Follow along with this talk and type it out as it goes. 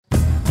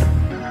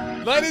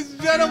Ladies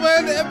and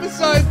gentlemen,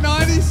 episode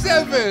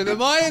 97.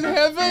 Am I in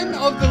heaven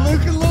of the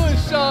Luke and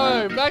Lewis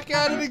show? Back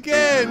at it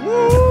again.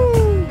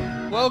 Woo!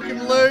 Welcome,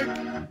 Luke.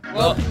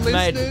 Welcome,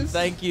 mate, listeners.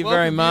 thank you Welcome,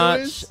 very much.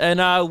 viewers. And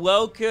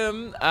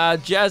welcome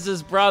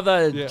Jazz's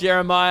brother, Yeah.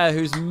 Jeremiah,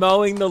 who's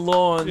mowing the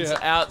lawns Yeah.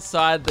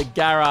 outside the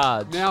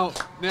garage.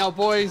 Now,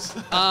 boys,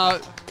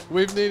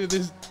 we've needed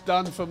this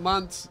done for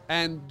months,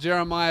 and he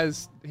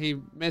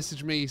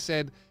messaged me. He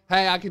said,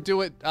 "Hey, I could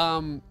do it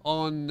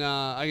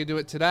I could do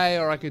it today,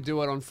 or I could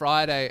do it on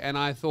Friday." And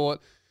I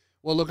thought,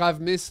 well, look, I've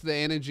missed the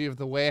energy of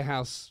the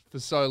warehouse for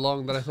so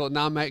long that I thought,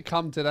 nah, mate,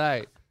 come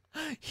today.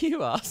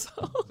 You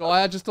asshole. So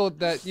I just thought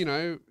that,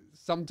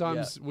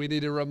 sometimes we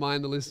need to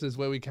remind the listeners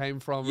where we came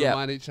from,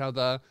 remind each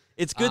other.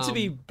 It's good to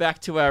be back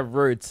to our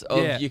roots of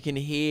Yeah. you can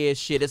hear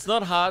shit. It's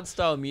not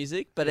hardstyle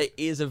music, but it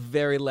is a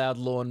very loud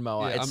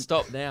lawnmower. Yeah, It's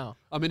stopped now.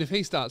 I mean, if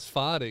he starts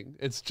farting,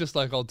 it's just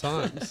like old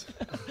times.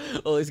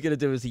 All he's going to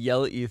do is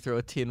yell at you through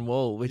a tin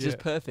wall, which is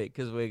Yeah. perfect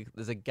because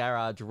there's a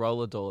garage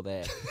roller door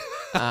there.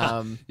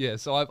 Yeah,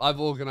 so I've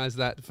organised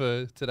that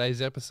for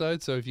today's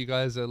episode. So if you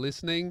guys are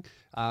listening,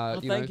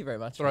 thank you very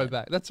much, Throw mate.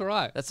 back. That's all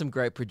right. That's some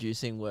great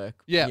producing work.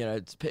 Yeah.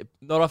 It's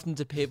not often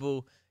do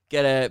people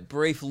get a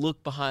brief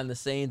look behind the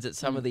scenes at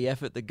some of the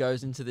effort that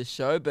goes into this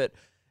show, but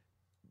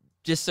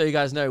just so you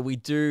guys know, we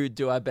do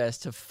our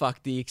best to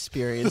fuck the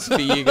experience for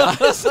you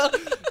guys.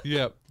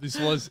 Yeah, this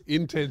was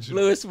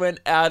intentional. Lewis went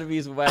out of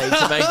his way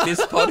to make this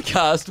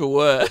podcast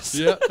worse.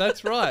 Yeah,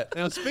 that's right.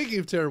 Now, speaking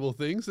of terrible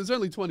things, there's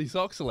only 20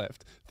 socks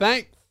left.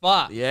 Thank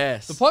fuck.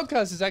 Yes. The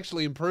podcast is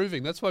actually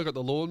improving. That's why I got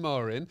the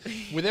lawnmower in.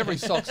 With every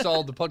sock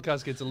sold, the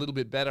podcast gets a little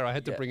bit better. I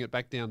had to bring it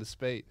back down to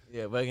speed.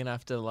 Yeah, we're going to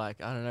have to,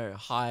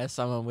 hire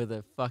someone with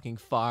a fucking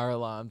fire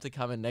alarm to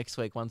come in next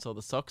week once all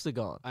the socks are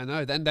gone. I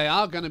know. Then they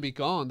are going to be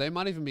gone. They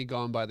might even be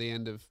gone by the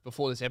end of,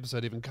 before this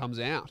episode even comes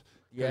out.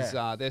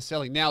 Because they're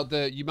selling. Now,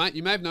 you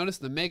may have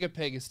noticed the Mega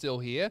Peg is still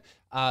here.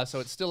 So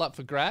it's still up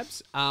for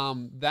grabs.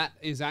 That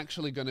is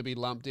actually going to be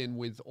lumped in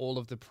with all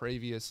of the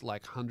previous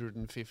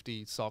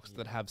 150 socks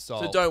that have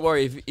sold. So don't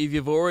worry, if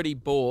you've already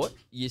bought,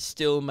 you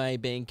still may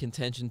be in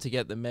contention to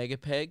get the Mega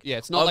Peg. Yeah,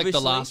 it's not like the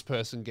Obviously- last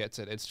person gets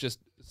it. It's just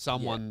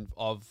someone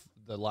of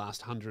the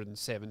last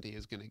 170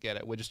 is going to get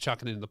it. We're just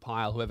chucking it in the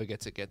pile. Whoever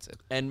gets it, gets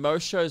it. And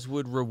most shows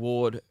would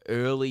reward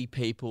early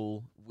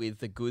people with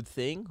the good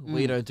thing.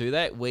 We don't do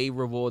that. We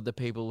reward the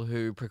people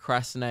who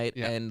procrastinate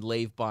and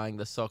leave buying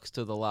the socks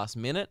till the last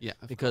minute. Yeah,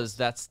 because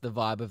that's the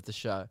vibe of the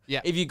show.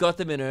 Yeah. If you got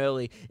them in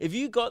early, if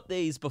you got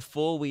these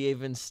before we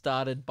even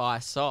started Buy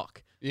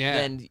Sock,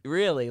 then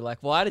really,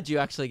 why did you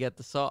actually get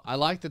the sock? I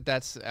like that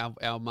that's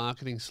our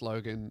marketing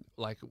slogan.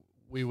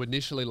 We were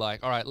initially all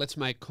right, let's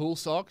make cool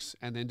socks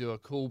and then do a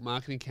cool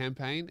marketing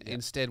campaign. Yeah.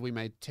 Instead, we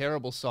made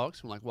terrible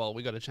socks. I'm like, well,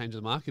 we got to change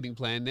the marketing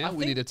plan now.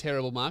 We need a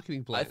terrible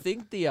marketing plan. I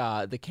think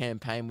the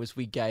campaign was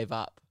we gave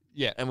up.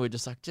 Yeah. And we're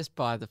just just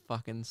buy the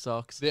fucking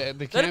socks. The That'd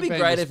be campaign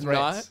great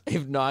was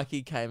if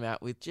Nike came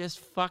out with just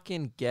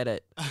fucking get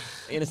it.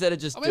 Instead of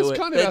just I mean, do it's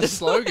it. kind of our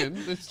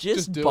slogan. Let's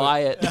just do buy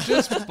it.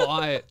 Just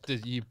buy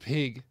it, you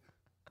pig.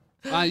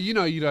 You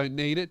know you don't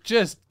need it.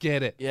 Just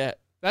get it. Yeah.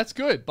 That's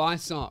good. Buy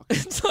socks.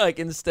 It's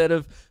instead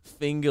of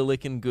finger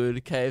licking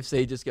good,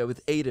 KFC just go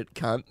with eat it,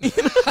 cunt.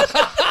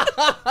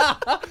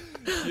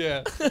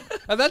 Yeah.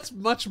 And that's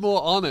much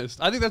more honest.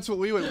 I think that's what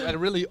we went at, a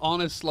really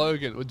honest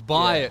slogan. Was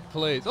buy it,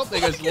 please. Oh, there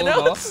goes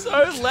lawnmower. It's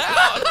so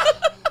loud.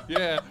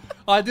 Yeah.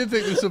 I did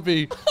think this would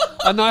be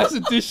a nice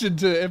addition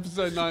to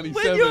episode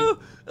 97.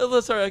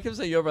 Sorry, I keep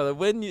saying your brother.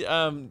 When you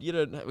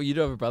you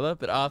do have a brother,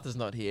 but Arthur's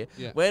not here.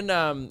 Yeah.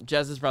 When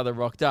Jazz's brother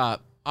rocked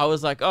up, I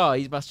was like, oh,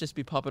 he must just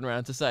be popping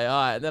around to say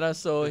hi. And then I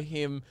saw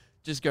him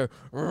just go,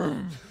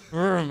 vroom,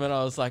 vroom, and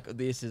I was like,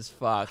 this is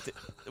fucked.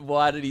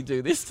 Why did he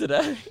do this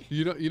today?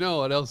 You know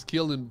what else?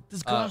 Keelan.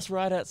 There's grass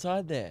right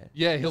outside there.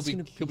 Yeah, he'll It's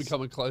be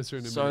coming closer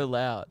in a so minute.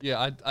 loud.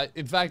 Yeah,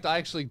 in fact, I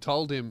actually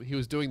told him he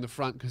was doing the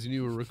front because he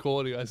knew we were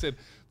recording. I said,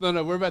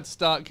 no, we're about to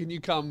start. Can you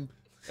come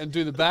and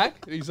do the back?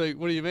 And he's like,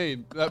 what do you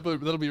mean?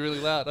 That'll be really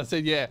loud. I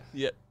said, yeah.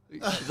 Yeah.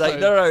 It's like,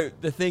 no.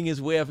 The thing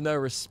is, we have no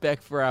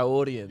respect for our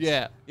audience.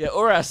 Yeah. Yeah,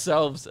 or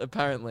ourselves,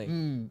 apparently.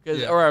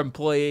 Or our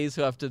employees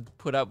who have to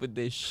put up with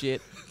this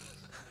shit.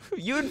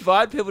 You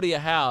invite people to your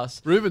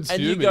house. Ruben's and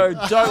fuming. you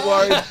go, don't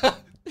worry.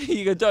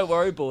 You go, don't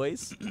worry,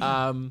 boys. It's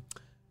all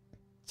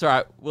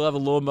right. We'll have a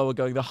lawnmower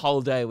going the whole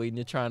day when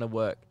you're trying to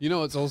work. You know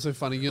what's also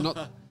funny? You're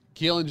not.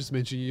 Keelan just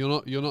mentioned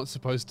you're not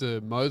supposed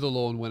to mow the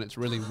lawn when it's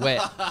really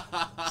wet.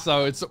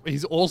 So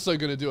he's also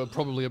going to do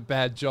probably a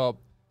bad job.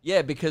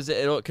 Yeah, because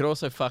it could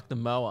also fuck the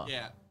mower.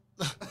 Yeah.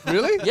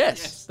 Really?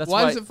 Yes. That's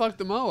Why does it fuck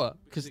the mower?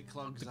 Because It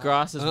clogs the up.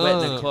 grass is wet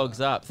and Oh. it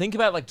clogs up. Think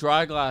about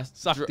dry glass.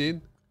 Sucked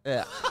in.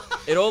 Yeah.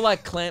 It all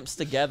clamps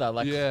together,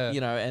 Yeah.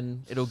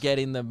 And it'll get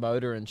in the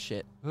motor and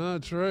shit. Oh,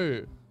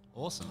 true.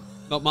 Awesome.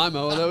 Not my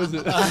mower, though, is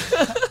it?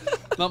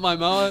 Not my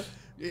mower.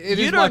 It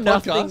you is know my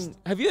nothing. podcast.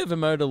 Have you ever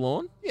mowed a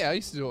lawn? Yeah, I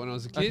used to do it when I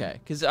was a kid. Okay,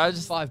 because I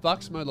just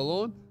 $5 mow the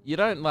lawn. you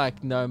don't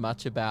know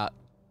much about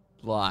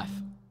life.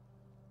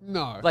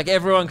 No. Like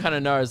everyone kind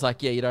of knows,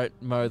 like, yeah, you don't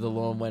mow the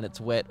lawn when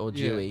it's wet or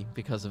Yeah. dewy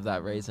because of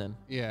that reason.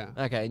 Yeah.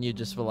 Okay, and you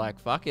just were like,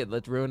 fuck it,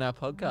 let's ruin our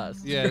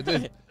podcast.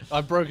 Yeah,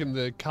 I've broken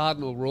the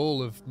cardinal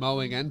rule of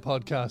mowing and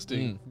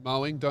podcasting.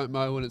 Mowing, don't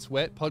mow when it's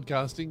wet.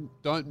 Podcasting,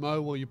 don't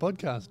mow while you're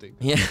podcasting.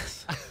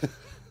 Yes.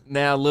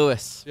 Now,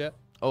 Lewis. Yeah.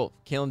 Oh,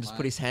 Keelan just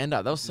put his hand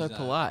up. That was so Is,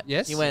 polite.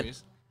 Yes? He went,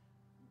 Serious?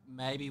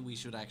 Maybe we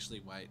should actually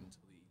wait until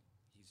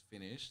he's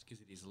finished because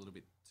it is a little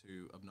bit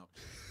too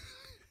obnoxious.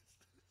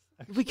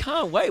 we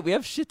can't wait. We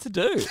have shit to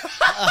do.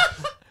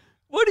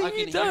 What I have can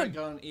you hear it done?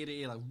 going ear to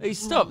ear. Like, Hey,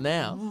 stop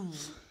now.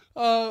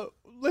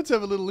 Let's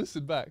have a little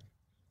listen back.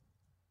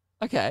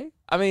 Okay.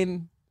 I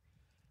mean,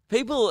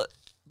 people,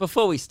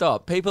 before we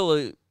stop, people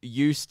are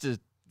used to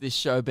this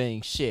show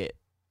being shit.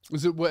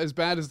 Was it as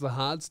bad as the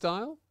hard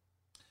style?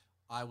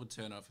 I would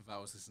turn off if I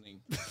was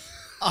listening.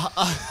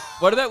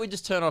 What about we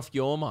just turn off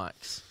your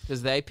mics?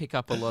 Because they pick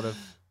up a lot of...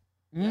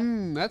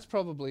 That's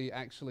probably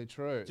actually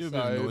true. Do a bit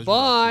of So, noise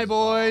bye, reduction as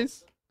well.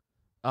 boys.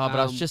 Oh, but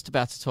I was Um, just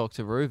about to talk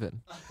to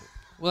Ruben.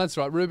 Well, that's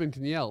right. Ruben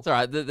can yell. It's all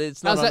right.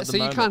 It's not How's on that? at the So you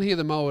moment. can't hear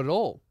the mow at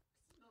all.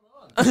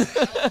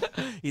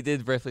 He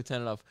did briefly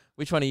turn it off.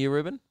 Which one are you,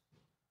 Ruben?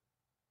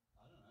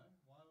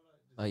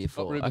 Oh, you're Oh,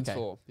 four. Ruben's Okay.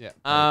 4.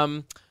 Yeah.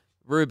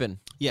 Ruben,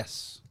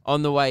 Yes.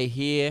 on the way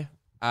here,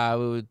 we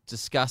were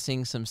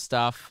discussing some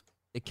stuff.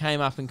 It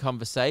came up in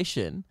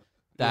conversation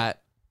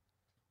that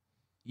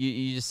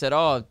you just said,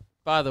 oh,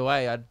 by the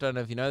way, I don't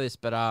know if you know this,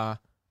 but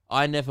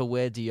I never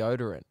wear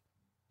deodorant.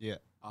 Yeah.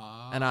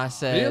 And I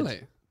said,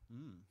 Really?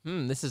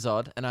 this is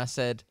odd. And I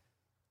said,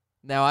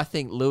 now I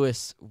think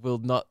Lewis will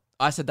not.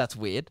 I said, that's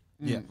weird.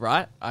 Yeah.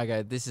 Right? I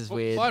go, this is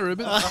weird. Bye,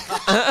 Ruben.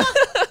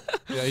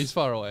 Yeah, he's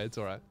far away. It's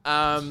all right.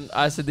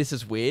 I said, this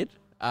is weird.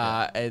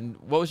 And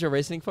what was your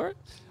reasoning for it?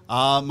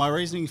 My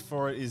reasoning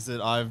for it is that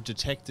I've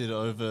detected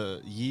over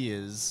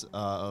years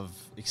of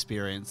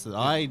experience that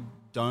I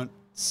don't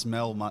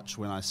smell much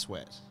when I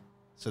sweat.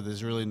 So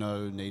there's really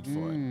no need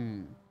for it.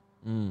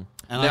 And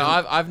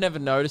Now, I've never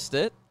noticed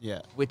it, yeah.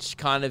 which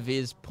kind of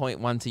is point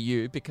one to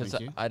you because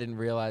Thank you. I didn't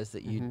realize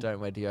that you don't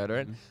wear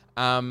deodorant.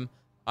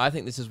 I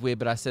think this is weird,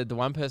 but I said the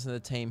one person on the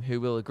team who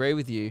will agree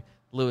with you,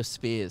 Lewis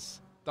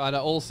Spears. I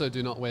also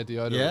do not wear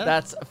deodorant. Yeah?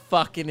 That's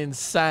fucking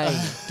insane.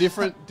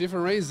 Different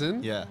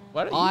reason. Yeah.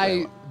 Why don't you I wear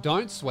one?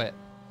 don't sweat.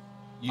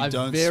 You I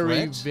don't very,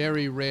 sweat?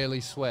 very rarely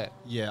sweat.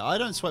 Yeah, I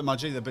don't sweat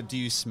much either, but do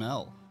you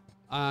smell?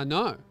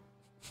 No.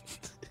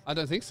 I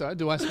don't think so.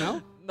 Do I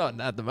smell? Not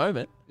at the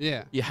moment.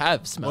 Yeah. You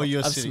have smelled.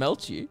 you're I've sitting-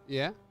 smelt you.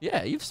 Yeah.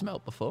 Yeah, you've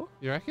smelt before.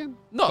 You reckon?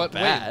 Not But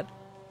when? bad.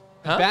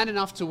 Huh? Bad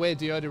enough to wear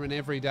deodorant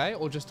every day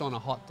or just on a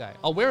hot day?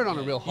 I'll wear it on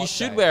a real hot You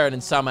should day. wear it in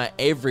summer.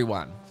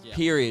 Everyone,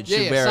 period, Yeah,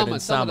 should yeah, wear summer. it in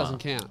Summer summer. doesn't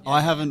count.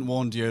 I haven't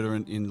worn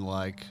deodorant in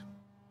like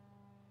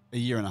a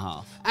year and a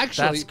half.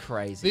 Actually, That's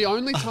crazy. the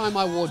only time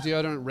I wore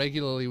deodorant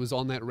regularly was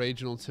on that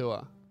regional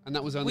tour. And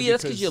that was only Well, yeah,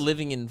 that's because because you're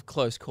living in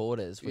close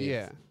quarters. With,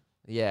 Yeah.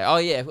 Yeah. Oh,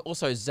 yeah.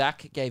 Also,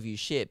 Zach gave you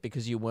shit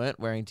because you weren't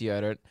wearing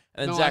deodorant,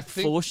 and then No, I Zach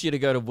think- forced you to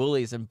go to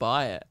Woolies and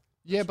buy it.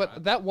 Yeah,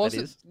 but that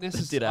wasn't is- that did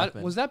necessary.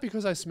 happen. Was that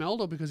because I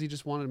smelled or because he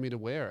just wanted me to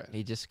wear it?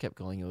 He just kept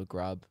calling you a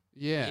grub.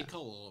 Yeah. He'd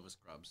call all of us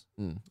grubs.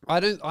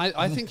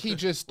 I think he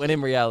just When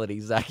in reality,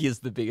 Zach is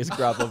the biggest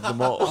grub of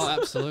them all. Oh,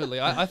 absolutely.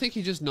 I think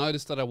he just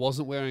noticed that I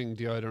wasn't wearing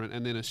deodorant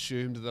and then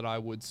assumed that I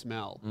would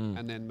smell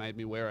and then made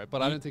me wear it.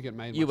 But I don't think it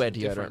made You much wear of a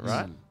deodorant,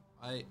 difference.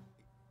 right?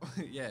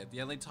 Yeah,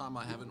 the only time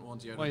I haven't worn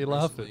deodorant Why are you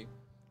laughing? recently-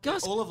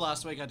 Guys, all of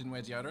last week I didn't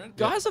wear deodorant.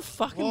 guys are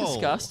fucking Whoa.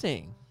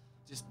 disgusting.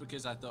 Just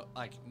because I thought,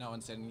 like, no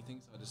one said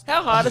anything, so I just...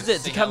 How hard is it to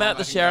See come how out long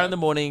the I can shower go. in the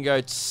morning and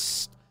go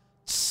tss,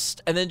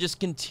 tss, and then just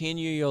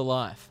continue your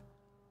life?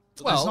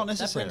 Well, it's Well, not That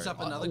necessary. brings up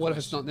another What if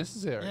it's question. not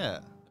necessary? Yeah.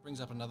 That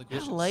brings up another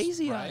question.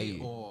 lazy are Spray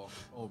you? Or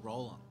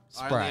roll-on?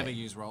 I Spray. only ever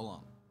use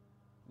roll-on.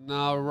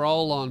 No,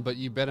 roll on, but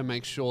you better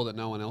make sure that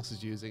no one else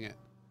is using it.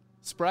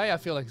 Spray, I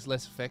feel like, is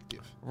less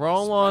effective.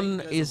 Roll on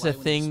goes is away a when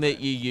you thing that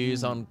sweat. you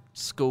use on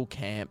school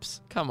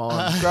camps. Come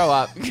on, grow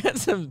up. Get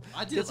some,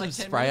 I did get it some like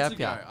 10 spray minutes up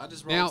ago. here. I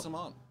just rolled Now- some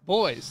on.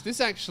 Boys, this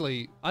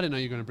actually, I didn't know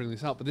you were going to bring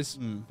this up, but this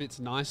fits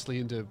nicely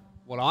into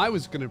what I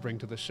was going to bring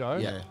to the show.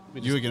 Yeah.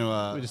 We You were just-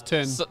 going We to... just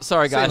turn.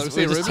 Sorry, See you guys. later. See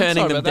We're you, just Ruben. turning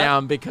Sorry them about that.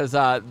 down because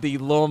the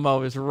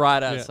lawnmower is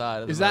right Yeah.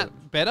 outside. Of the Is that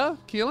room. better,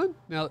 Keelan?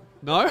 Now,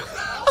 no?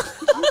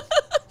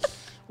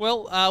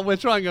 Well, we're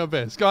trying our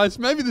best. Guys,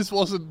 maybe this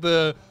wasn't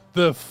the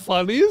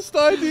funniest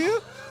idea.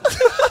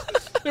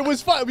 It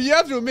was fun. But you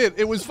have to admit,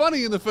 it was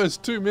funny in the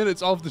first 2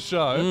 minutes of the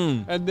show.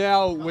 And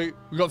now we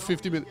got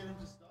 50 minutes. You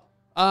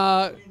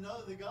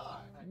know the guy.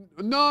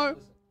 No.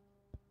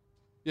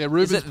 Yeah,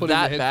 Ruben's it putting the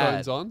that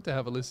headphones bad? on to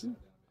have a listen.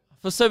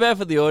 For so bad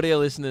for the audio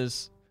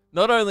listeners.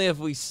 Not only have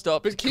we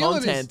stopped But Keelan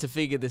content is- to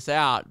figure this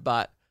out,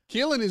 but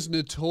Keelan is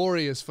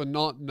notorious for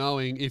not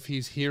knowing if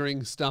he's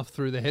hearing stuff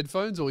through the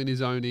headphones or in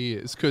his own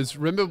ears. Because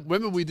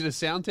remember we did a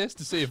sound test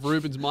to see if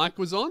Ruben's mic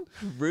was on?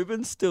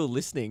 Ruben's still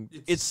listening.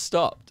 It's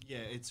stopped. Yeah,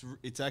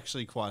 it's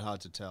actually quite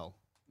hard to tell.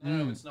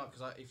 No, it's not,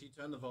 because if you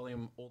turn the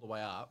volume all the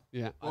way up...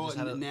 Yeah. I just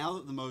had a- now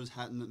that the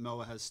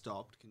mower has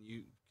stopped, can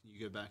you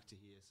go back to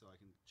here so I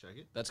can check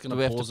it? That's Do going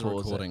we to have to pause the pause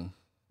it? recording.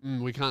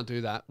 We can't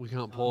do that. We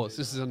can't pause.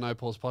 This is a no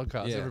pause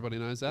podcast. Yeah. Everybody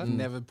knows that.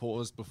 Never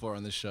paused before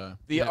on the show.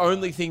 The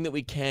only thing that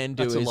we can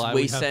do That's a is lie.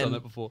 we We have done send.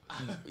 it before.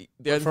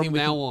 The only From thing we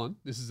now can, on,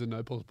 this is a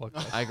no pause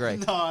podcast. I agree.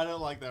 No, I don't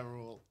like that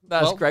rule.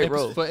 That's Well, a great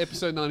rule. For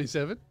episode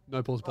 97,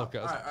 no pause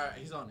podcast. All right,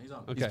 he's on.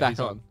 Okay, He's back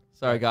on.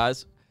 Sorry,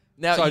 guys.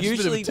 Now, Sorry, just a bit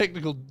of usually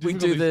technical we do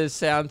difficulty. the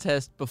sound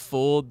test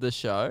before the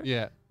show.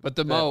 Yeah, but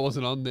the mower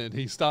wasn't on then.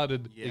 He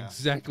started Yeah.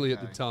 exactly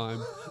at the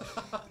time.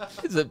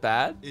 Is it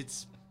bad?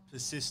 It's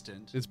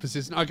persistent. It's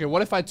persistent. Okay,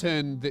 what if I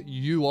turn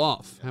you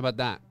off? How about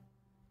that?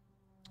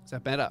 Is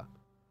that better?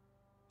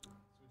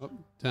 Oh,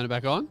 turn it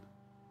back on.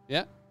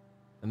 Yeah.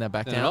 And then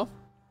back Turn down.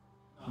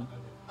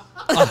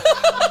 it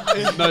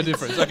off. No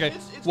difference. Okay.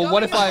 Well,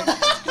 what if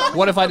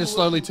I just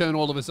slowly turn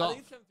all of us off?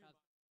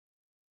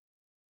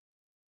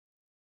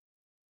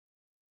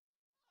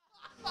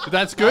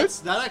 That's good.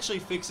 That actually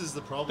fixes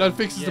the problem. That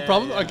fixes the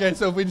problem. Okay,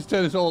 so if we just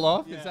turn it all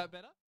off, is that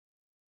better?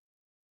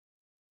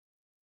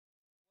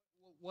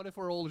 What if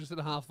we're all just at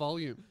a half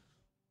volume?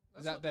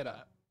 Is that better?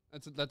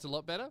 That's a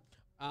lot better.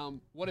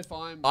 What if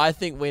I'm I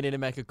think we need to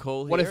make a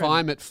call. What here if and-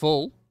 I'm at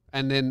full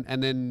and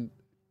then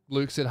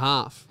Luke's at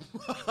half?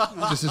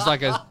 This is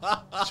like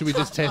should we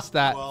just test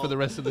that for the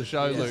rest of the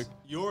show, Luke?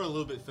 You're a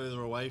little bit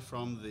further away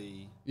from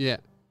the. Yeah.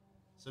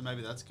 So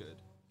maybe that's good.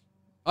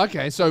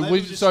 Okay, so Maybe we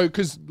we just- so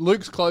because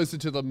Luke's closer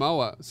to the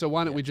mower, so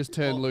why don't we just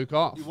turn Well, Luke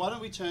off? Why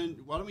don't we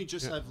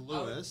just have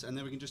Lewis and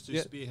then we can just do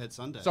Yeah. Spearhead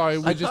Sunday? Sorry,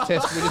 we're just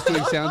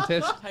doing sound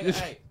test.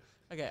 Hey,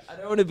 okay, I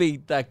don't want to be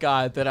that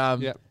guy, but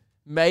Yeah.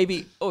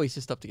 maybe. Oh, he's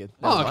just stopped again.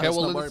 Never Oh, mind. okay. Let's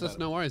Well, not then worry that's about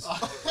no worries.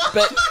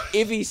 But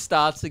if he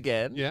starts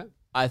again, Yeah,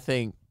 I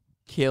think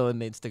Keelan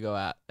needs to go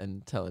out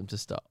and tell him to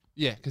stop.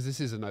 yeah, because this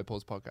is a no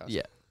pause podcast.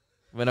 Yeah.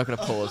 We're not going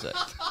to pause it.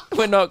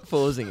 We're not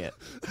pausing it.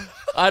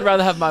 I'd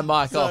rather have my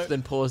mic off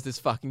than pause this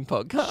fucking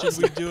podcast.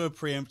 Should we do a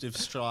preemptive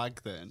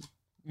strike then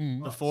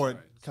before it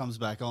comes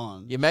back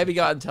on? Yeah, maybe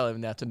go out and tell him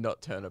now to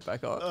not turn it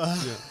back on.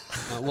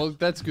 Well,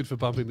 that's good for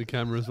bumping the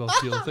camera as well,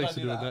 Keelan. Thanks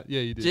for doing that.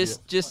 Yeah, you did.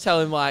 Just tell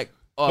him like,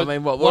 oh, But I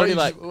mean, what why would be don't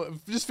like?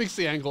 you just fix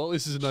the angle.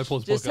 This is a no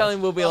pause podcast. Just tell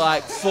him we'll be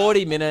like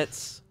 40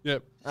 minutes.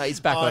 Yep, He's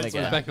back Oh, on it's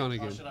again. back on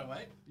again. Should I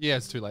wait? Yeah,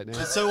 it's too late now.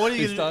 So what are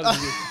you He going started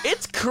to again.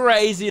 It's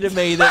crazy to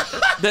me that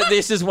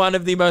this is one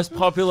of the most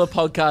popular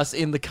podcasts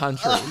in the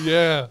country.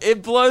 Yeah.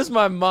 It blows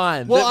my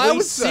mind Well, that I we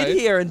would sit say-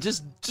 here and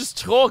just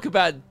talk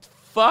about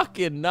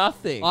fucking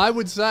nothing. I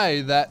would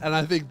say that, and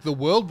I think the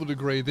world would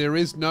agree, there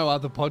is no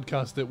other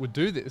podcast that would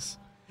do this.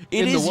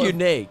 It in the is world.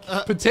 unique.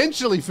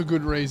 Potentially for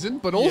good reason,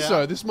 but also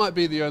Yeah. this might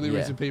be the only Yeah.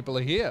 reason people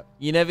are here.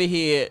 You never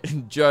hear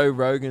Joe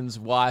Rogan's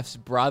wife's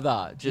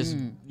brother just,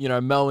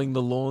 mowing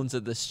the lawns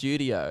at the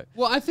studio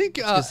Well, I think,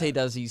 because he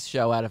does his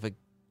show out of a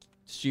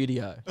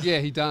studio. yeah,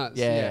 he does.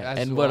 Yeah, as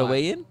and do what are I.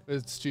 we in?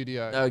 A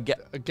studio. No,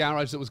 a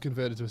garage that was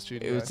converted to a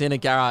studio. It was in a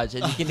garage,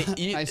 and you can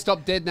Hey,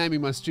 stop dead naming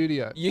my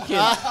studio. you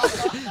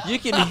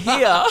can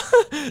hear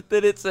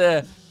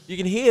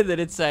that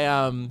it's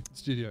a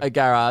Studio. a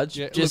garage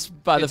Yeah, just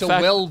look, by the it's fact.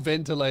 a well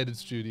ventilated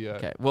studio.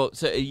 Okay, well,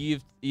 so you're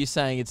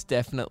saying it's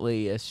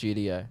definitely a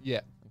studio.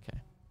 Yeah. Okay,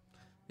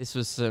 this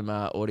was some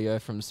audio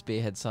from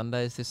Spearhead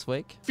Sundays this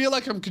week. Feel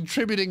like I'm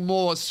contributing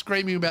more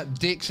screaming about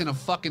dicks in a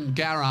fucking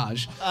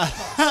garage.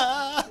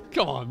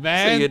 Come on, So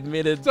man. you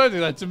admitted, Don't do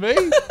that to me.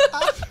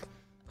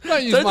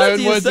 Don't use Don't my do own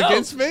to words yourself.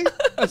 against me.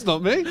 That's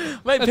not me. mate.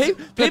 That's- that's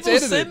People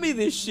edited. send me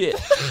this shit.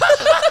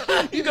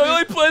 You go,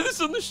 I play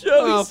this on the show.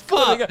 Oh, He's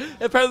called fuck.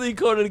 apparently, he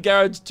called it a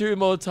garage 2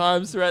 more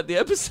times throughout the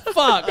episode.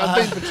 Fuck,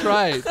 I've been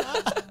betrayed.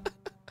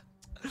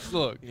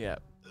 Look, Yeah.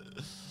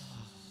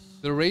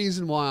 the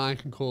reason why I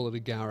can call it a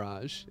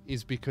garage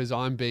is because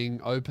I'm being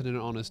open and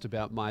honest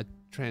about my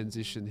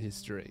transition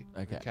history.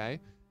 Okay. Okay.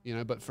 You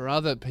know, but for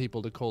other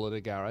people to call it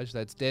a garage,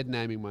 that's dead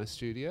naming my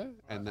studio,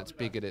 and that's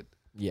bigoted.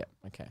 Yeah.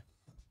 Okay.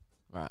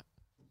 Right.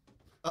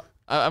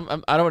 I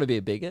don't want to be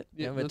a bigot.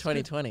 Yeah, Yeah, we're that's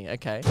good. 2020.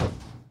 Okay.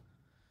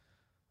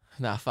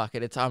 Nah, fuck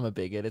it. I'm a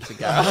bigot. It's a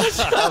garage.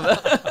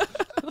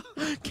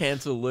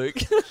 Cancel Luke.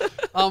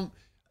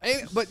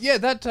 But yeah,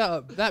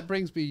 that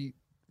brings me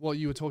what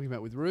you were talking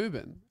about with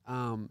Ruben,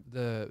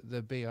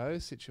 the BO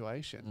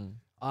situation.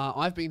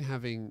 I've been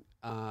having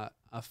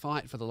a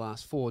fight for the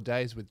last 4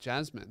 days with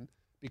Jasmine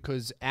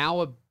because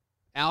our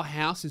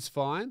house is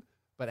fine,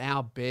 but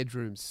our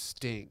bedroom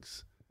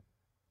stinks.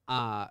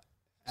 At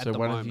So the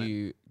one moment. of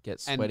you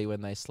gets And- sweaty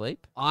when they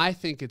sleep. I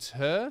think it's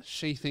her.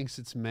 She thinks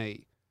it's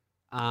me.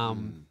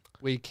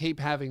 We keep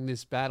having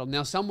this battle.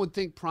 Now, some would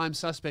think prime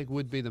suspect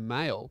would be the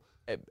male,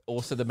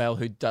 Also, the male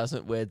who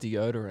doesn't wear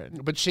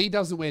deodorant. but she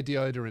doesn't wear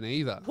deodorant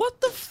either.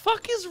 What the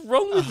fuck is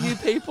wrong with you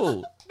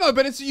people? No,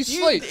 but it's you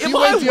sleep. am You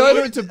wear I deodorant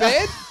weird? to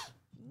bed?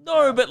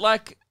 No, but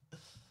like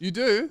You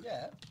do?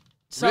 Yeah.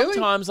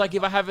 sometimes, like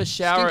if I have a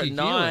shower Stinky at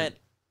feeling. night,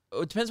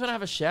 it depends when I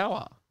have a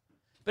shower.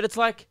 But it's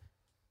like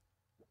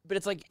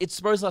it's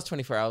supposed to last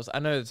 24 hours. I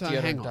know So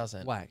deodorant hang on.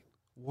 doesn't. Wait.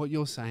 What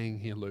you're saying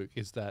here, Luke,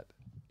 is that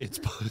it's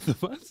both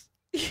of us?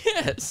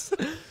 Yes.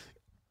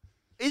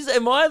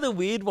 Am I the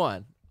weird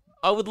one?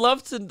 I would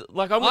love to,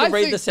 like, I'm going I to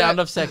read think the sound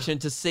that- off section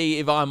to see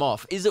if I'm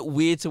off. Is it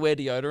weird to wear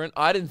deodorant?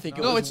 I didn't think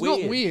it No, was it's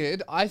weird. not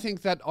weird. I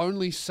think that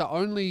only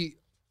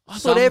I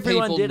thought some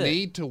everyone people did it.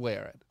 need to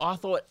wear it. I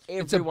thought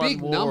It's a everyone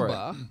big wore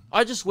number. it.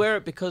 I just wear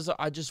it because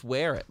I just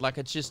wear it. Like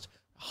it's just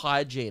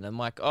hygiene. I'm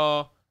like,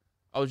 oh,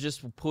 I'll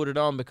just put it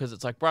on because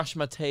it's like brush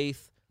my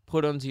teeth,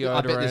 put on deodorant.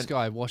 I bet this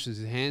guy washes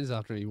his hands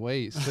after he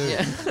wheezes too.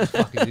 Yeah.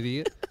 Fucking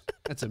idiot.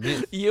 That's a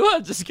myth. You are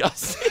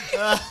disgusting.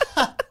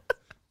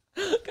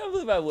 I can't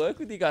believe I work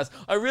with you guys.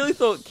 I really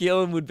thought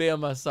Keelan would be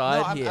on my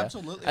side I'm here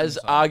absolutely on as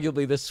your side.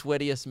 arguably the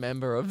sweatiest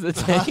member of the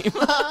team.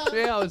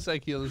 Yeah, I would say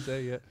Keelan's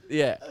there, yeah.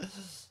 yeah.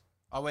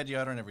 I wear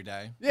deodorant every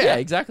day. Yeah,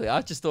 exactly.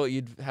 I just thought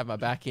you'd have my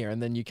back here,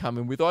 and then you come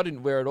in with, I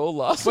didn't wear it all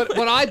last week.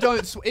 But I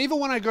don't, even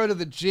when I go to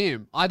the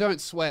gym, I don't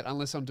sweat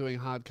unless I'm doing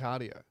hard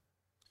cardio.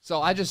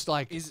 So I just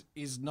like,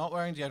 Is not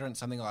wearing deodorant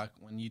something like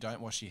when you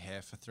don't wash your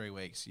hair for 3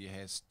 weeks, your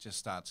hair just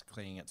starts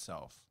cleaning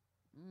itself?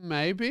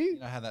 maybe. You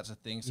know how that's a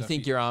thing? So You if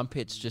think your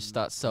armpits just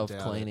start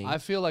self-cleaning? I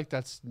feel like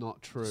that's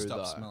not true stop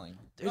though. smelling.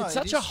 Dude, No, it's it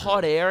such is a true.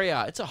 hot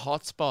area. It's a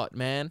hot spot,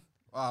 man.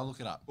 Oh, I'll look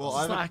it up. Well,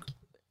 It's like,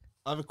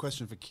 I have a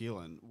question for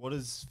Keelan. What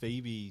does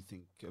Phoebe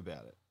think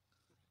about it?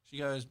 She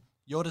goes,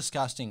 "You're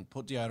disgusting.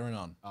 Put deodorant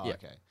on." Oh, Yeah.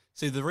 okay.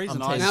 See, the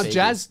reason I'm I team Now Phoebe.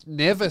 Jazz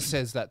never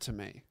says that to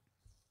me.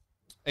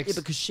 yeah,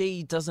 because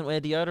she doesn't wear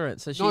deodorant,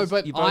 so she's No,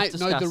 but you're both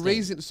no. The disgusting.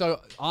 reason.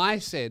 So I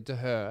said to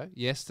her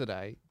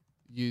yesterday,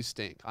 "You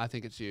stink. I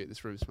think it's you.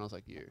 This room smells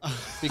like you,"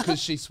 because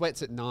she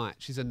sweats at night.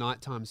 She's a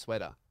nighttime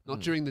sweater, not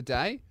during the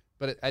day,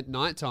 but at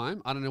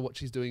nighttime. I don't know what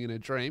she's doing in her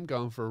dream,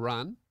 going for a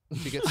run.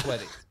 She gets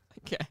sweaty.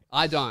 Okay.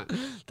 I don't.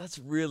 That's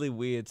really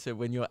weird. So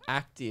when you're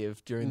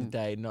active during the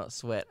day, not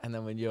sweat, and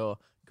then when you're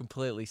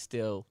completely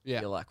still,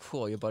 Yeah. you're like,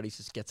 whoa, your body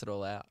just gets it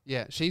all out.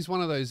 Yeah, she's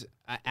one of those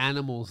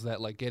animals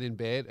that like get in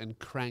bed and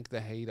crank the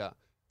heater,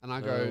 and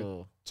I go,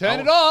 Oh. "Turn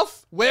it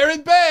off. We're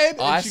in bed."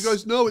 And I she s-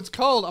 goes, "No, it's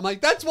cold." I'm like,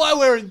 "That's why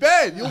we're in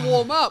bed. You'll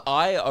warm up."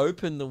 I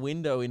open the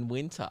window in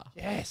winter.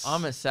 Yes.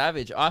 I'm a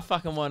savage. I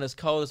fucking want as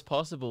cold as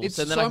possible, It's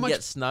so then so I can much- get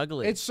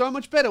snuggly. It's so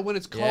much better when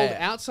it's cold Yeah.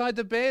 outside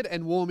the bed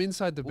and warm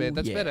inside the bed. Ooh,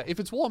 That's yeah. better. If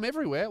it's warm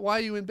everywhere, why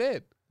are you in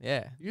bed?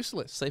 yeah.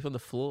 Useless. Sleep on the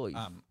floor. you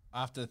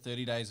After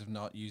 30 days of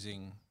not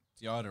using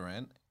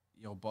deodorant,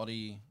 your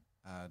body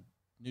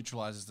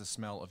neutralizes the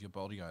smell of your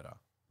body odor.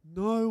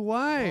 No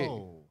way.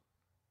 Oh.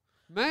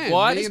 Man,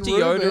 Why me does and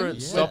deodorant Ruben, we're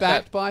stop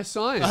backed that- by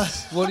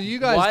science. What are you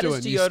guys Why doing,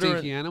 does you deodorant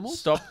stinky animals?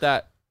 stop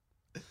that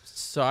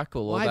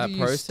cycle or Why that do you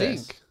process?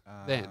 stink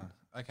then?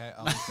 Okay,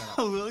 I'll look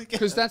that up.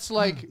 Because that's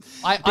like,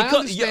 I Because,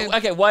 understand.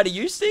 okay, why do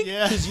you stink?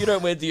 Yeah. Because you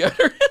don't wear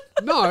deodorant.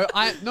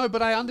 No,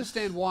 but I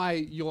understand why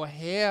your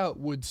hair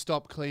would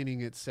stop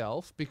cleaning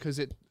itself because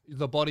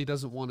the body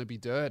doesn't want to be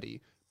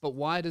dirty. But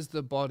why does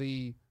the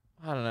body?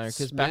 I don't know,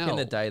 because back in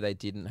the Smell. day they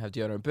didn't have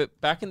deodorant, but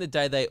back in the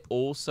day they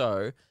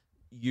also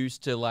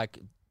used to like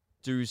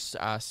do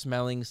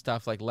smelling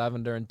stuff like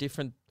lavender and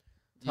different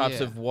types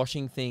Yeah. of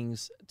washing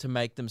things to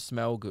make them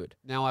smell good.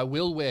 Now I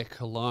will wear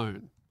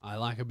cologne. I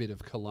like a bit of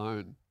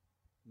cologne.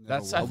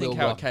 That's I I think will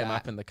how it rock came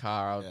that. up in the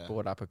car. I Yeah.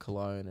 bought up a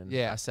cologne and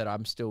Yeah. I said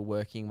I'm still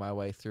working my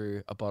way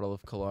through a bottle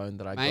of cologne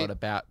that I Mate, got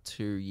about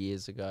 2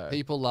 years ago.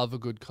 People love a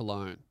good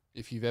cologne.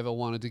 If you've ever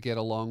wanted to get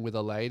along with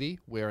a lady,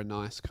 wear a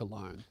nice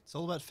cologne. It's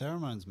all about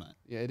pheromones, mate.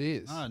 Yeah, it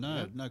is.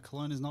 No,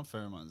 cologne is not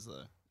pheromones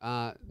though.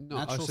 No.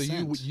 Natural So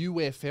scent. you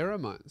wear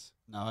pheromones.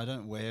 No, I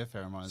don't wear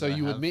pheromones. So I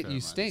you have admit you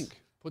pheromones.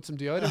 stink. Put some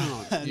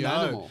deodorant on. You No.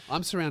 animal.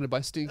 I'm surrounded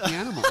by stinky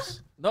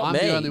animals. Not I'm me.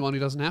 the only one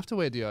who doesn't have to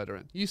wear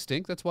deodorant. You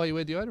stink. That's why you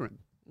wear deodorant.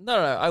 No,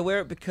 I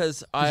wear it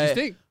because 'Cause you I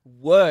stink.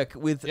 work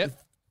with Yep.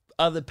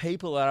 other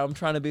people and I'm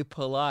trying to be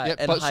polite Yep,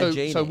 and but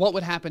hygienic. so what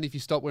would happen if you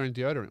stopped wearing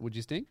deodorant? Would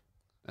you stink?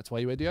 That's why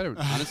you wear deodorant.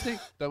 I don't stink.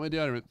 Don't wear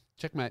deodorant.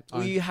 Checkmate.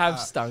 Well, Own. you have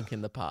stunk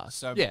in the past.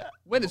 So Yeah.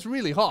 When it's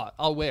really hot,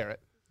 I'll wear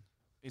it.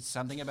 it's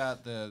something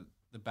about the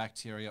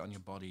bacteria on your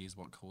body is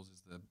what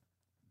causes the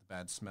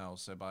bad smell.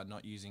 So by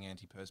not using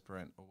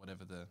antiperspirant or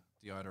whatever the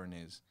deodorant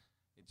is,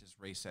 it just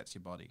resets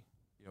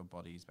your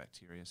body's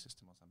bacteria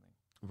system or something.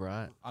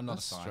 Right. I'm not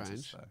That's a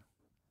scientist, strange. though.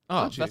 Oh,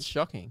 Aren't you? that's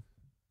shocking.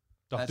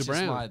 Dr. That's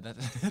Brown.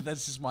 Just my,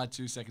 that's just my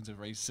 2 seconds of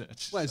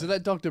research. Wait, so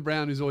that Dr.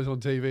 Brown who's always on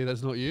TV,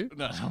 that's not you?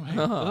 No, no, mate.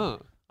 Oh.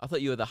 Oh. I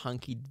thought you were the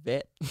hunky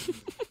vet.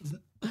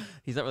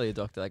 He's not really a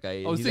doctor, that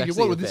guy. I was He's thinking, actually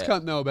what a would this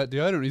vet. cunt know about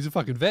deodorant? He's a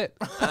fucking vet.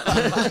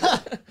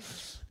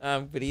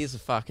 But he is a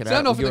fucking.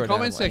 Sound off in you're the an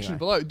comment animal section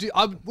anyway. below.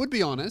 I would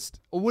be honest,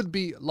 or would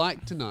be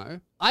like to know.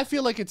 I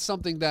feel like it's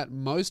something that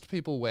most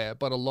people wear,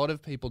 but a lot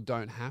of people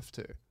don't have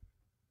to.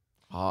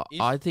 Oh,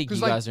 If- I think you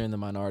 'cause, like, guys are in the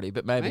minority,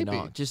 but maybe maybe.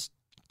 not. Just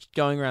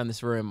going around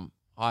this room,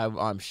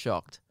 I'm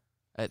shocked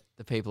at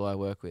the people I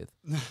work with.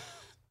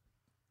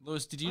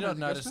 Lewis, did you Oh, not did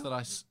you guys notice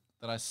smell?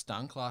 that I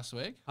stunk last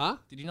week? Huh?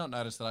 Did you not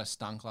notice that I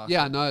stunk last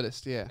Yeah, I week?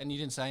 noticed. Yeah. And you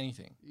didn't say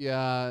anything.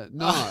 Yeah.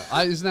 No.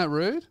 Isn't that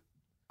rude?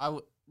 I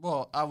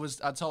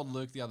told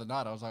Luke the other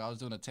night, I was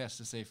doing a test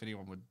to see if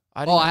anyone would.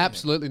 I Oh, didn't I know.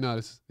 absolutely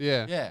noticed.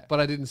 Yeah. Yeah. But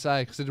I didn't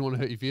say because I didn't want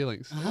to hurt your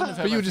feelings. wouldn't have hurt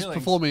But you my were just feelings.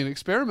 performing an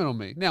experiment on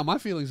me. Now my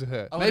feelings are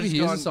hurt. I Maybe would've he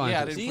is a just gone, yeah, I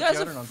scientist. So didn't you put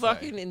guys are deodorant on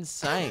fucking today.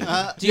 insane. Do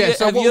Yeah, you,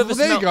 so have well, you ever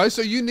there you smelled- go.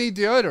 So you need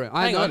deodorant.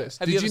 I Hang on. noticed.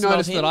 Have Did you ever you smelled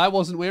notice that him? I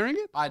wasn't wearing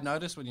it? I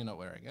noticed when you're not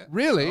wearing it.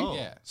 Really? Oh.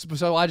 Yeah.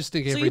 So I just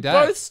stink So every you day.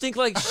 both stink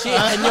like shit,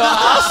 and you're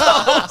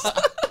assholes.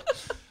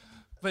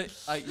 But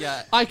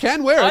yeah, I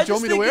can wear I it. Do you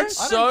want me to wear it?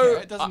 just I think don't so-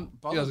 care. It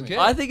doesn't bother doesn't me. care.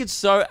 I think it's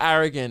so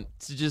arrogant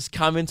to just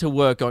come into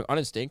work going, I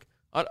don't stink.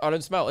 I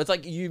don't smell. It's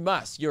like you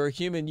must. You're a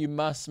human. You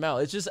must smell.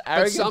 It's just But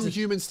arrogant. some to-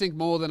 humans stink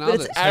more than But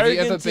it's others. Have you ever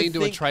arrogant to been to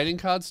a think- trading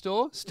card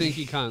store?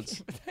 Stinky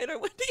cunts. They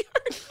don't wear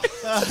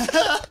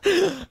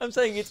deodorant. I'm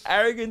saying it's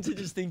arrogant to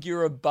just think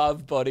you're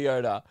above body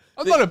odor.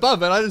 I'm not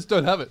above it. I just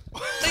don't have it.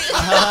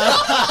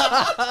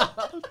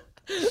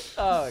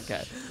 Oh,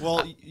 okay.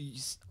 Well,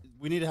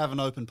 we need to have an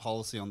open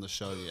policy on the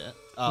show yet.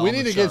 We on need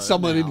the to get show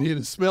someone now. in here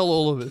to smell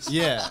all of us.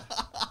 Yeah.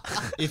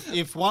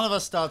 If one of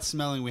us starts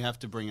smelling, we have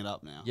to bring it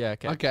up now. Yeah,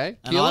 okay. Okay.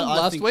 And Keelan, I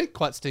last think- week,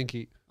 quite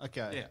stinky.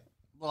 Okay. Yeah.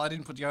 Well, I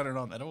didn't put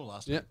deodorant on at all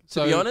last Yeah. week.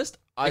 So To be honest,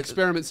 I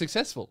experiment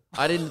successful.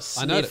 didn't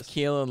sniff noticed.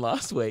 Keelan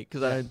last week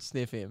because I don't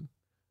sniff him.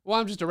 Well,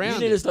 I'm just You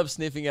around. need it. to stop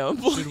sniffing our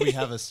employees. Should we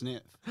have a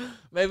sniff?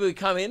 Maybe we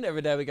come in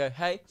every day. We go,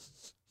 hey,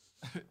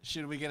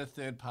 Should we get a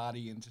third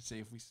party in to see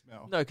if we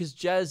smell? no, because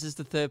Jazz is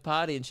the third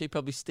party and she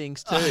probably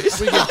stinks too.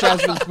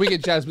 we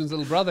get Jasmine's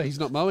little brother. He's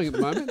not mowing at the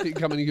moment. He can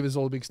come in and give us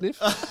all a big sniff.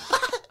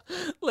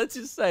 Let's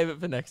just save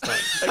it for next time.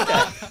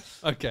 Okay,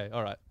 Okay.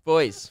 All right.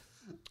 boys.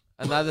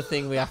 Another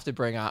thing we have to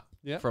bring up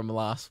Yeah. from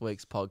last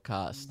week's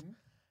podcast.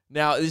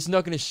 Now, this is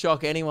not going to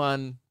shock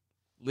anyone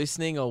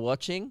listening or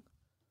watching.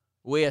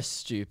 We are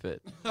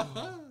stupid.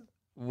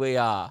 We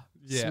are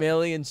Yeah.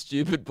 smelly and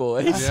stupid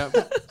boys. Yeah.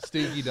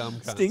 Stinky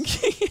dumb cunts.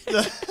 Stinky.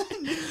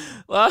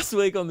 Last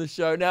week on the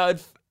show. Now,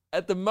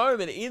 at the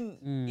moment,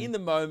 in the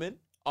moment,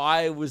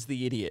 I was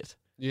the idiot.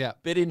 Yeah.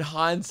 But in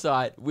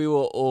hindsight, we were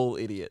all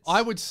idiots.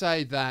 I would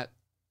say that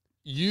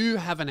you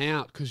have an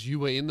out because you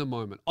were in the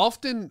moment.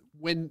 Often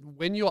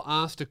when you're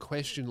asked a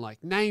question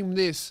like, name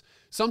this,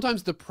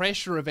 sometimes the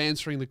pressure of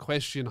answering the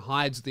question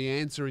hides the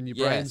answer in your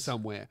brain Yes.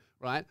 somewhere,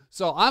 right?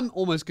 So I'm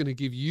almost going to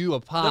give you a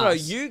pass. no,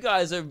 you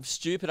guys are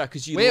stupider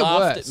because you We're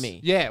laughed worse. at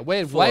me. Yeah,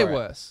 we're for way it.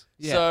 worse.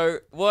 Yeah. So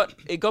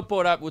it got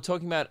brought up. We're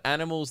talking about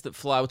animals that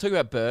fly. We're talking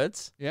about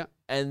birds. yeah.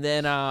 And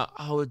then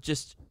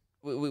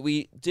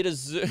we did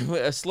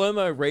a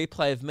slow-mo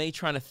replay of me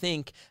trying to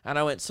think. And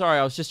I went, sorry,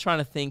 I was just trying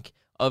to think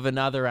of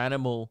another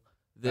animal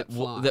That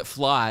flies. that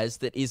flies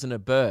that isn't a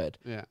bird.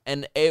 Yeah.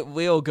 And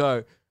we all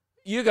go,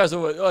 you guys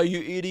are like, oh, you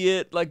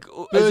idiot. Like,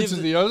 as Birds if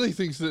are the only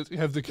things that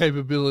have the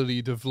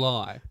capability to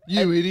fly.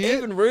 You idiot.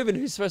 Even Ruben,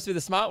 who's supposed to be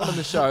the smart one on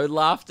the show,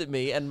 laughed at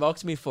me and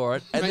mocked me for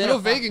it. And Man, then you're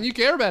vegan. You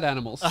care about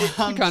animals. You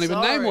can't even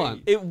name sorry.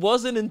 one. it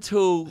wasn't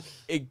until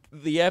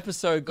the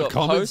episode got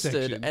comment posted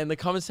section. and the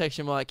comment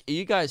section were like, are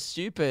you guys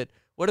stupid?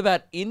 What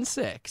about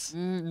insects?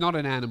 Not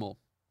an animal.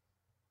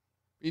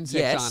 Insects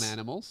Yes. aren't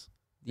animals.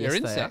 Yes, They're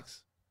they are.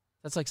 insects.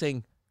 That's like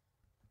saying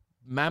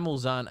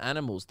mammals aren't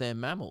animals, they're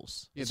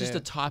mammals. Yeah, It's just a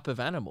they're- type of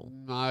animal.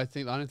 No, I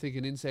don't think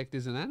an insect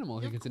is an animal.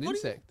 I think it's an What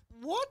do you- insect.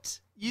 What?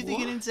 You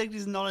think an insect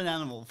is not an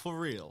animal? For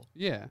real?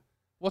 Yeah.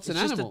 What's It's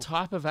an just animal? a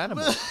type of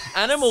animal.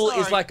 Animal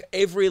is Sorry. like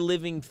every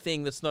living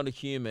thing that's not a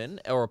human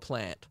or a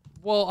plant.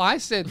 Well, I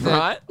said that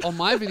Right? on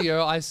my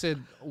video. I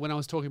said when I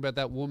was talking about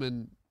that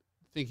woman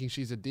thinking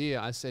she's a deer,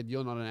 I said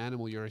you're not an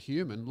animal, you're a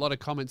human. A lot of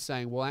comments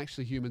saying, well,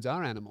 actually, humans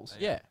are animals.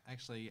 Yeah.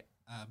 Actually,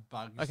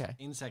 bugs, Okay.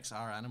 insects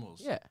are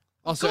animals. Yeah.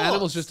 Oh, so course.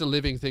 animal's just a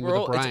living thing with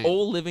a brain. It's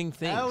all living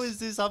things. How is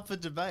this up for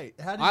debate?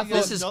 How did I you thought-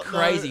 guys This is not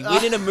crazy. know? We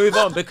need to move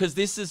on because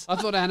this is I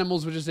thought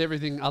animals were just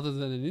everything other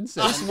than an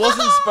insect. this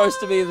wasn't supposed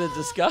to be the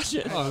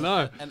discussion. Oh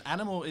no. An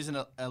animal isn't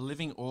a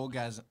living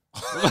orgasm.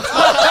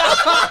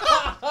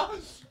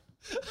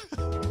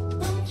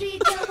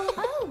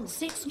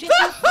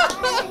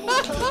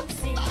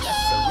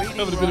 1-3-double-O-6-5-5-6.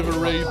 Having a bit of a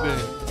read there.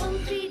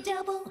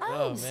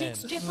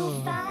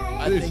 1-3-double-O-6-5-5.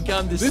 I think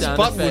I'm this This sound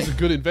button effect. was a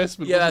good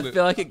investment, Yeah, I wasn't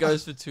feel it? like it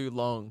goes for too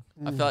long.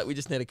 I feel like we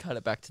just need to cut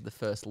it back to the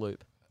first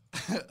loop.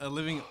 A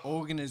living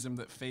organism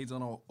that feeds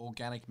on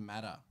organic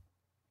matter.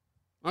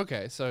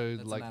 Okay, so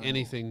That's an like animal.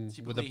 anything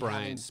with a Typically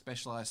having brain.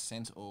 specialized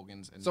sense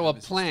organs. And So a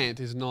nervous system. plant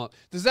is not.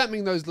 Does that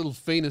mean those little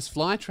Venus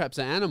flytraps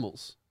are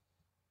animals?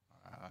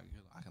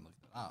 I can look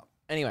that up.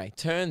 Anyway,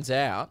 turns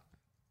out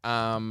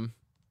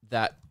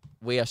that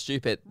we are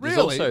stupid. There's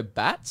Really? also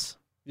bats,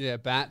 Yeah,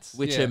 bats.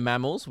 which yeah. are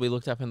mammals. We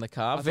looked up in the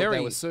car. I thought they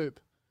Very were soup.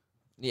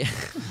 yeah.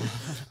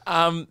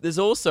 There's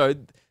also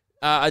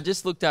I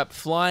just looked up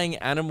flying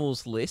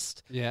animals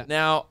list. Yeah.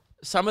 Now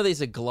some of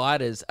these are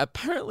gliders.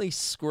 Apparently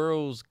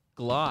squirrels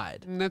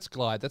glide. That's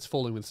Glide. That's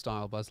Falling with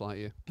Style, Buzz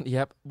Lightyear.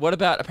 Yep. What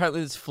about apparently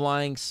there's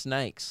flying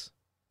snakes?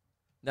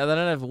 Now they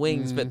don't have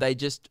wings, but they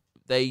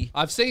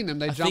I've seen them.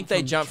 They I jump. think they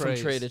from jump from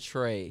trees. tree to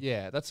tree.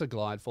 Yeah, that's a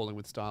Glide. Falling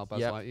with Style, Buzz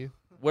Yep. Lightyear.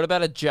 What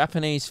about a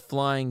Japanese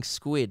flying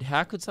squid?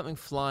 How could something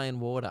fly in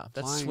water?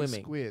 That's Flying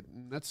swimming. Squid.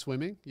 That's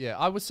swimming. Yeah,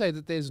 I would say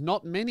that there's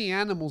not many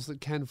animals that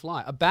can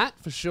fly. A bat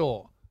for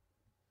sure.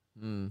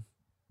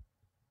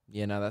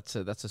 Yeah, no, that's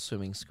a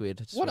swimming squid.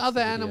 I just What watched other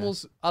the video.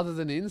 animals other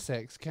than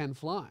insects can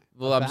fly?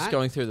 Well, A I'm just bat?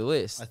 going through the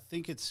list. I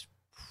think it's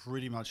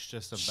pretty much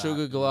just a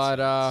Sugar bat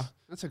glider. insects.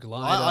 That's a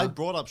glider. I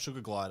brought up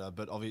sugar glider,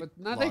 but obviously.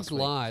 but no, they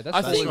glide. That's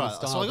I Falling think- with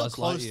That's right. Style, So I got Buzz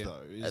close Lightyear.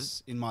 though.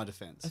 Is in my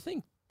defense. I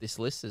think this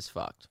list is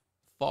fucked.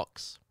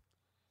 Fox.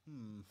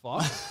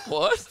 Fox?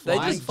 What? They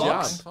Flying just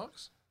fox? jump.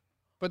 Fox?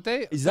 But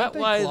they Is don't that they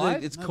why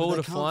glide? it's No, but called they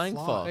a can't flying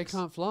fly. fox? They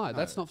can't fly.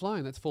 That's not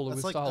flying. That's falling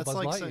with style. Buzz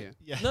Lightyear.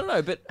 yeah.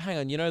 No, but hang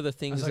on. You know the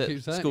things As I at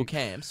keep saying. school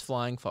camps,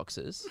 flying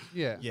foxes.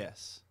 Yeah.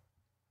 Yes.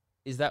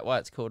 Is that why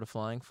it's called a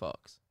flying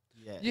fox?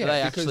 Yeah. Yeah, Do they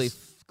because- actually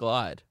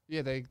glide?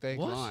 Yeah, they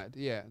What? glide.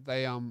 Yeah,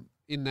 they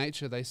in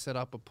nature they set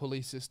up a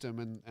pulley system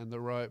and the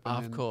rope. And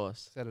Of then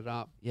course. set it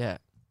up. Yeah.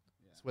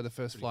 That's where the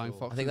first Pretty flying cool.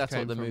 foxes I think that's what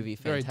came the from. movie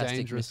Very Fantastic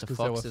dangerous Mr. because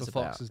Fox they were is for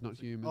about. foxes, not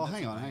humans. Oh,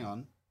 hang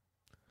on.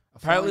 A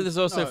Apparently, flying- there's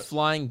also no,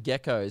 flying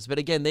geckos, but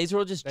again, these are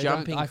all just They don't-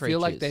 jumping I creatures. feel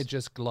like they're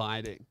just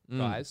gliding, Mm.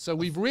 guys. So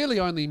we've really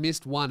only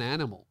missed one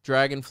animal.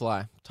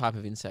 Dragonfly type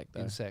of insect,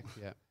 though. Insect,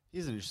 yeah.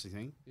 Here's an interesting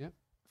thing. Yeah.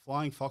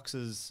 Flying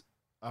foxes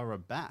are a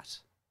bat.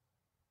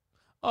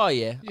 Oh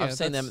yeah, I've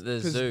seen them at the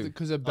zoo.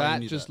 Because a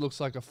bat knew just that. looks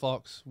like a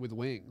fox with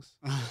wings.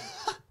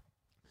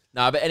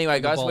 No, but anyway,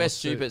 And a guys, bowler we're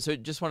suit. stupid. So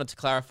just wanted to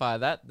clarify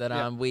that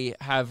Yeah. we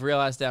have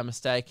realized our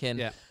mistake, and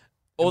Yeah.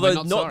 although we're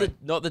not sorry.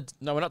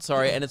 no, we're not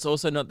sorry, and it's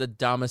also not the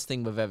dumbest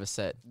thing we've ever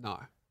said. No.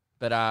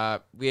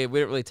 But we don't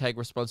really take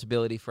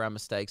responsibility for our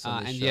mistakes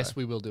on this And show. yes,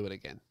 we will do it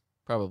again.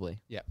 Probably.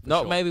 Yeah. for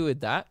Not sure. maybe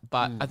with that,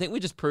 but Mm. I think we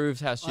just proved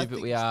how stupid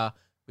think we it's- are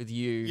with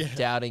you Yeah.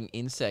 doubting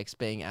insects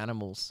being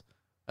animals.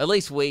 At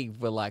least we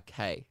were like,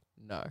 hey,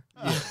 no,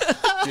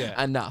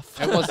 Yeah. enough.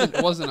 It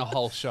wasn't a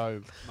whole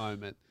show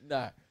moment.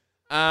 No.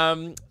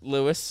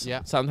 Lewis,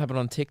 Yeah. something happened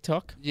on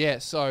TikTok. Yeah,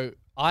 so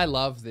I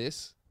love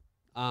this.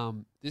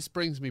 This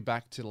brings me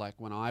back to like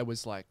when I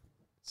was like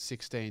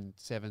 16,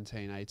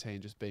 17,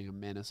 18, just being a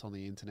menace on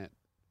the internet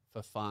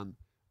for fun.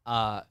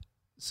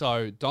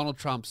 So Donald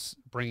Trump's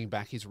bringing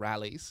back his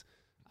rallies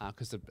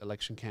because the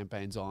election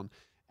campaign's on.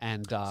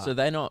 And So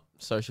they're not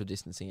social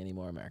distancing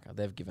anymore, America.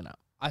 They've given up.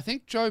 I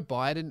think Joe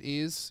Biden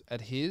is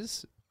at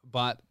his,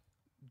 but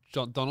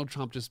Donald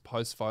Trump just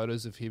posts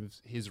photos of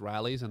his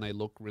rallies and they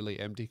look really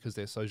empty because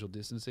they're social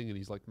distancing and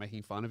he's like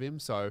making fun of him.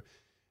 So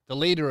the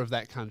leader of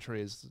that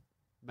country is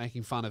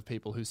making fun of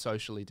people who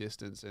socially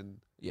distance and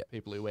Yep.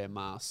 people who wear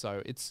masks.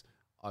 So it's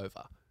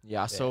over.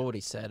 Yeah, I saw what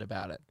he said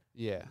about it.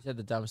 Yeah. He said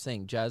the dumbest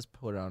thing. Jazz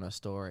put it on her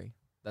story.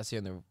 That's the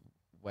only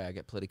way I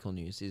get political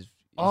news is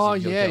Oh,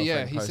 if your yeah, yeah.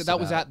 girlfriend He posts said that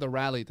was about at the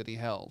rally that he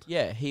held. it.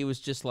 Yeah, he was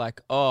just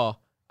like,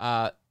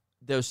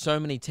 there was so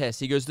many tests.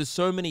 He goes, there's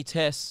so many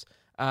tests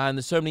and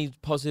there's so many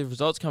positive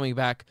results coming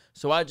back.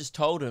 So I just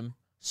told him,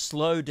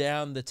 slow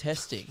down the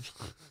testing.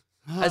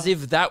 As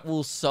if that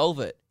will solve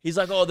it. He's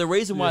like, oh, the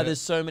reason why Yeah.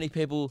 there's so many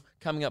people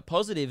coming up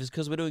positive is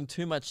because we're doing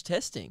too much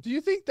testing. Do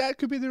you think that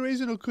could be the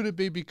reason or could it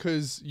be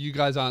because you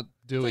guys aren't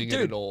doing it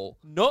dude, at all?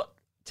 Not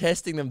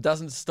testing them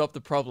doesn't stop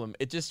the problem.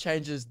 It just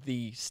changes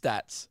the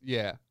stats.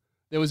 Yeah.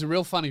 There was a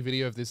real funny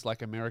video of this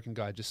like American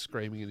guy just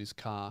screaming in his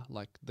car,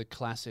 like the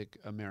classic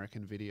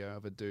American video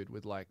of a dude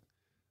with like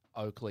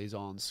Oakley's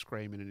on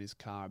screaming in his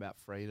car about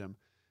freedom,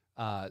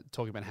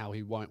 talking about how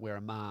he won't wear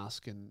a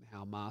mask and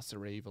how masks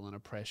are evil and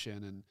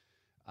oppression and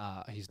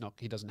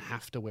he doesn't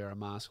have to wear a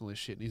mask and all this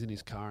shit. And he's in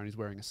his car and he's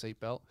wearing a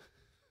seatbelt.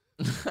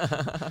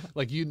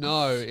 Like, you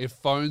know, if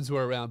phones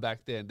were around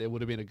back then, there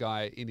would have been a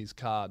guy in his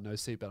car, no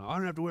seatbelt. I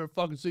don't have to wear a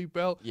fucking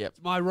seatbelt. Yep.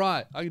 It's my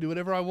right. I can do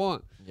whatever I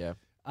want. Yeah.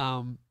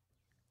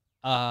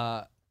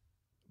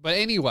 But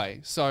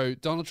anyway, so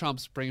Donald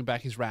Trump's bringing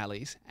back his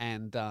rallies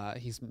and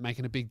he's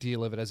making a big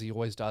deal of it as he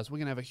always does. We're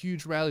going to have a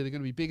huge rally. They're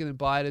going to be bigger than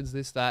Biden's,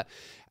 this, that.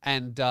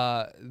 And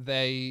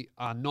they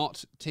are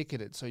not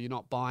ticketed. So you're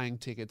not buying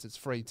tickets. It's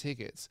free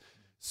tickets.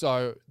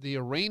 So the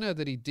arena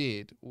that he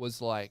did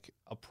was like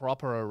a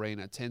proper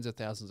arena, tens of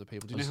thousands of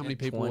people. Do you know how many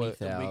people were?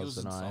 20,000. The Wiggles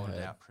had I sold it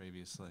heard. out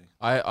previously.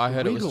 I The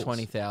heard it was Wiggles.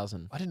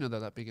 20,000. I didn't know they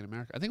were that big in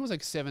America. I think it was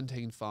like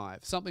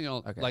 17.5, something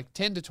else, Okay. like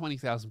 10 to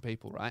 20,000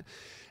 people, right?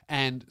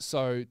 And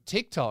so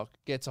TikTok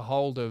gets a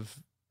hold of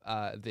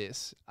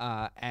this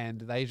and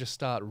they just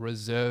start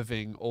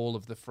reserving all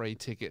of the free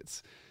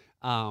tickets.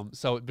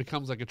 So it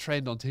becomes like a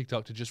trend on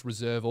TikTok to just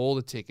reserve all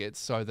the tickets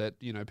so that,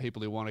 you know,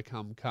 people who want to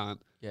come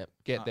can't Yep.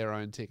 get their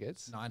own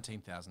tickets.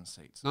 19,000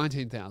 seats.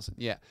 19,000,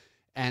 yeah.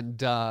 And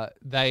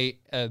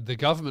the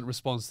government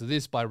responds to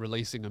this by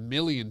releasing 1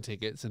 million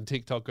tickets, and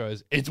TikTok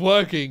goes, "It's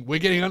working. We're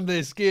getting under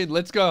their skin.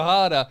 Let's go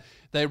harder."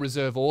 They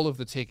reserve all of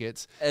the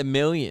tickets. 1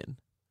 million.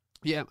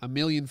 Yeah, 1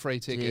 million free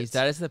Jeez, tickets.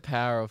 that is the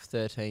power of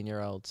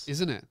 13-year-olds.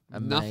 Isn't it?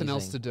 Nothing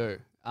else Amazing. to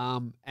do.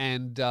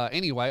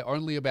 Anyway,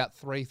 only about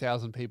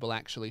 3,000 people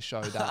actually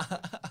showed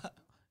up.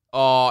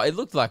 Oh, it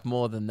looked like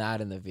more than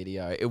that in the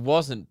video. It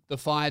wasn't The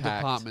fire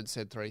Packed. department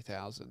said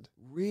 3,000.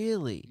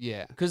 really.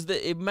 Yeah. Because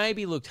it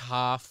maybe looked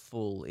half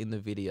full in the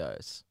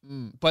videos.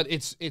 But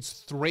it's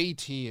 3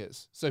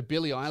 tiers. So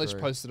Billie Eilish True.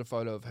 posted a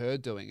photo of her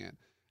doing it,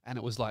 and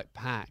it was like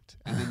packed.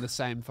 And then the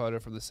same photo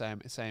from the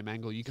same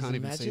angle. You can't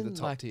even see the imagine,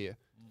 top like, tier.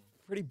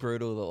 Pretty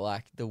brutal that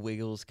like the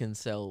Wiggles can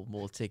sell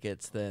more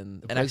tickets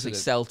than The and actually president.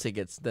 sell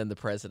tickets than the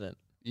president.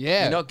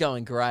 Yeah. You're not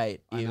going great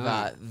I if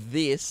know.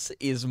 this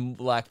is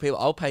like people.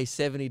 I'll pay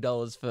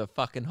 $70 for a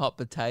fucking hot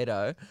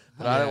potato,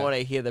 but I don't Yeah. want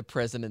to hear the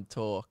president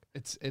talk.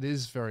 It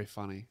is very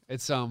funny.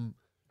 It's man,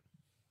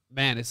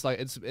 it's like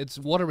it's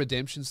what a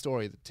redemption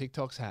story that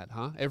TikTok's had,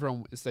 huh?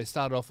 Everyone they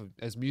started off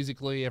as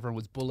Musically, everyone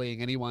was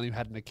bullying anyone who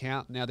had an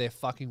account. Now they're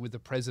fucking with the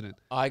president.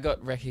 I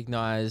got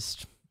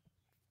recognized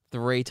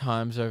 3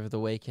 times over the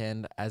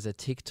weekend as a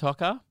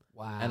TikToker,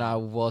 Wow. and I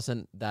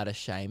wasn't that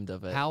ashamed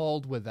of it. How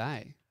old were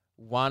they?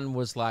 One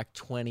was like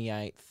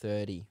 28,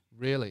 30.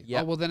 Really?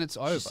 Yep. Oh, well, then it's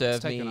over. It's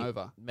served taken me-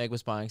 over. Meg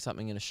was buying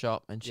something in a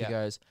shop, and she Yeah.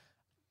 goes,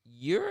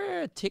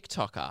 "You're a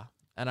TikToker,"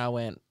 and I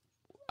went,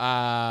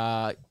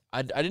 I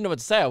didn't know what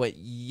to say. I went,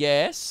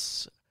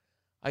 "Yes."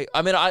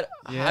 I mean, Yeah.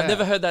 I've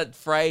never heard that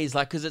phrase,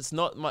 like, because it's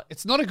not my.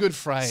 It's not a good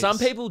phrase. Some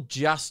people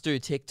just do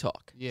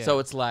TikTok, Yeah. so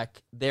it's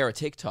like they're a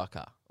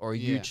TikToker or a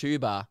Yeah.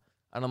 YouTuber,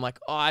 and I'm like,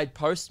 oh, I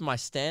post my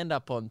stand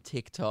up on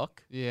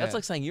TikTok. Yeah. That's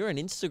like saying you're an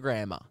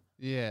Instagrammer,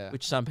 Yeah.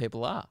 which some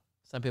people are.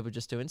 Some people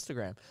just do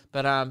Instagram.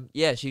 But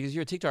yeah, she goes,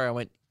 "You're a TikToker." I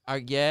went, "Oh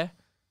yeah,"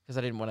 because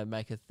I didn't want to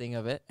make a thing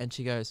of it. And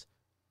she goes,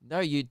 "No,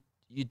 you."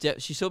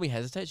 She saw me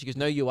hesitate. She goes,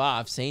 "No, you are.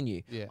 I've seen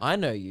you. Yeah. I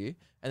know you."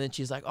 And then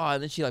she's like, "Oh,"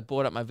 and then she like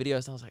brought up my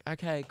videos. And I was like,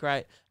 "Okay,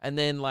 great." And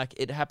then like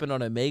it happened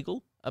on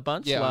Omegle a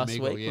bunch Yeah, last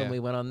Omegle, week yeah. when we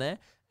went on there,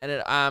 and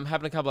it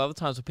happened a couple other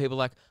times where people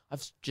like,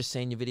 "I've just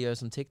seen your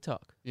videos on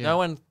TikTok." Yeah. No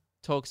one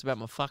talks about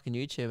my fucking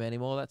YouTube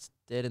anymore. That's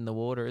dead in the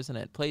water, isn't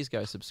it? Please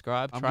go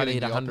subscribe. I'm Try to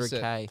getting hit the opposite.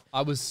 100K.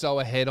 I was so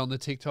ahead on the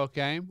TikTok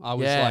game. I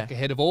was Yeah. like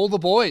ahead of all the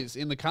boys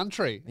in the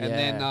country. And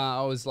then Yeah.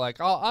 I was like,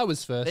 oh, I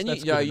was first. Then That's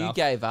you good you enough.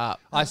 gave up.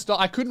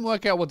 I couldn't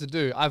work out what to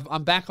do.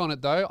 I'm back on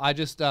it though. I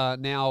just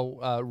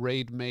now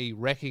read me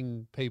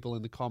wrecking people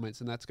in the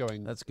comments, and that's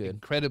going That's good.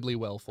 incredibly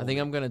well for I think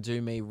me. I'm gonna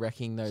do me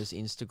wrecking those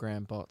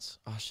Instagram bots.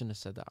 Oh, I shouldn't have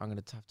said that. I'm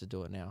gonna have to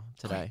do it now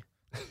today.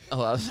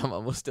 Oh,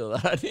 someone will steal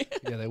that idea.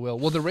 Yeah, they will.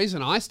 Well, the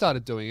reason I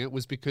started doing it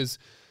was because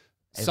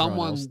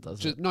Everyone else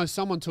does it.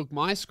 someone took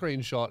my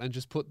screenshot and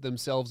just put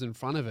themselves in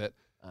front of it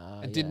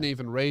and didn't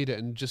even read it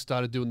and just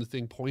started doing the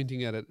thing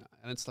pointing at it.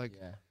 And it's like,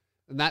 Yeah.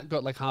 and that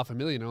got like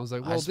 500,000. I was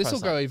like, I well, this will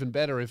suppose go even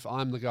better if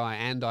I'm the guy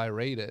and I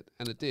read it.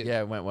 And it did. Yeah,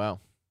 it went well.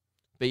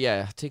 But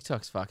yeah,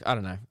 TikTok's fuck. I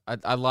don't know.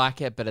 I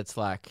like it, but it's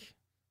like,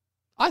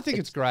 I think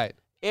it's great.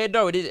 yeah,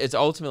 no, it is. It's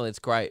ultimately it's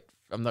great.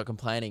 I'm not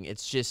complaining.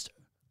 It's just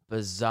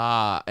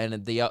bizarre, and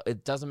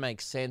it doesn't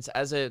make sense.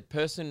 As a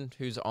person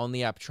who's on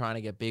the app trying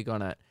to get big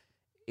on it,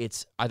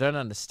 I don't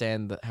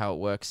understand how it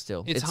works.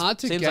 Still, It's hard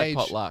to seems gauge.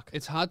 like potluck.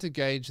 It's hard to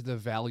gauge the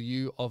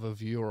value of a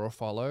viewer or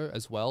follow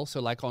as well.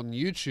 So, like on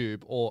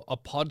YouTube or a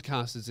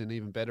podcast is an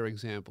even better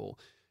example.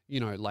 You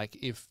know, like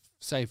if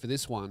say for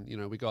this one, you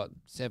know, we got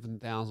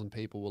 7,000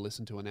 people will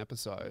listen to an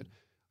episode.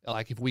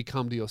 Like if we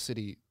come to your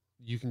city,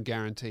 you can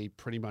guarantee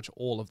pretty much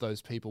all of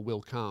those people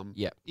will come.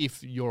 Yep.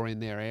 If you're in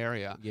their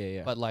area. Yeah,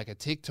 yeah. But like a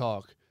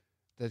TikTok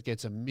that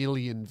gets 1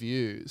 million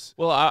views.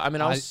 Well, I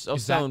mean, I was is that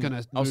selling.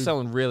 gonna I was move-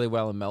 selling really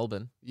well in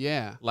Melbourne.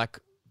 Yeah. Like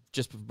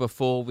just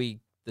before the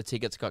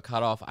tickets got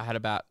cut off, I had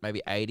about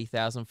maybe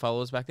 80,000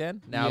 followers back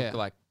then. Now Yeah.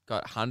 I've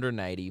got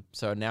 180.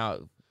 So now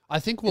I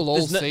think we'll all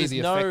There's no- see there's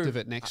the no- effect of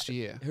it next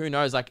year. who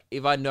knows? Like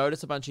if I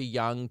notice a bunch of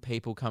young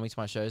people coming to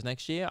my shows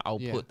next year, I'll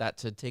Yeah. put that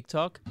to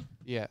TikTok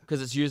Yeah.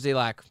 because it's usually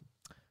like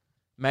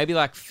maybe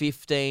like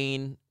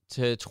 15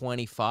 to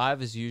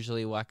 25 is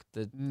usually like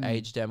the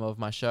age demo of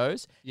my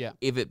shows. Yeah.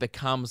 If it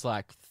becomes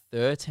like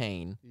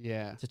 13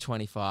 Yeah. to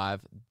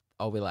 25,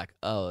 I'll be like,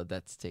 oh,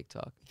 that's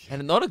TikTok.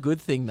 And not a good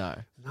thing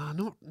though.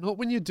 No, not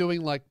when you're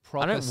doing like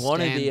proper I don't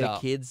want to be a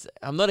stand-up. kid's.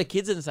 I'm not a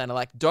kid's entertainer.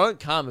 Like, don't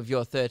come if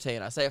you're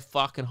 13. I say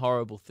fucking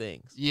horrible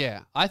things.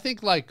 Yeah, I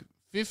think like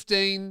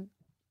 15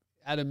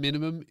 at a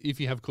minimum if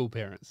you have cool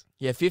parents.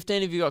 Yeah,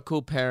 15 if you got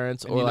cool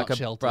parents And or you're like not a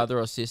sheltered. brother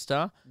or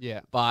sister.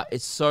 Yeah. But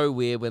it's so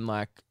weird when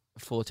like a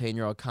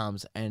 14-year-old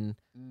comes and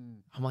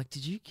I'm like,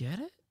 did you get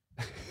it?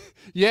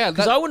 Yeah,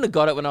 Because that, I wouldn't have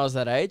got it when I was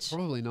that age.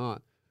 probably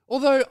not.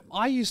 Although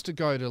I used to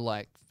go to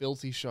like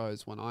filthy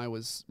shows when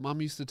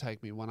Mum used to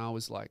take me when I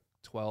was like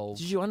 12.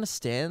 Did you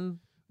understand?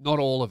 Not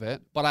all of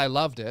it, but I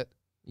loved it.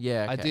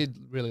 Yeah, I okay. did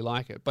really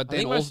like it. But I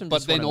think then, most of them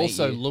just wanna meet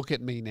also you. look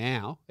at me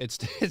now. It's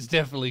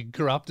definitely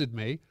corrupted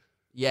me.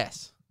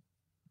 Yes.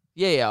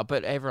 Yeah,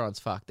 but everyone's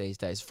fucked these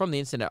days. From the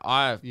internet,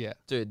 Yeah.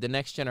 dude, the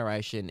next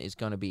generation is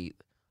going to be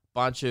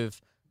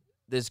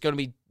there's going to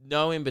be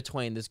no in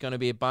between. There's going to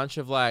be a bunch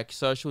of like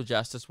social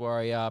justice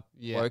warrior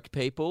Yeah. woke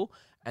people,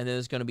 and then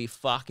there's going to be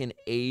fucking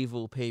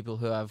evil people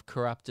who have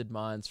corrupted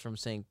minds from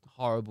seeing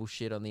horrible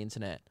shit on the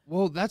internet.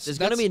 Well, There's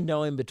going to be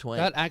no in between.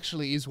 That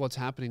actually is what's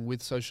happening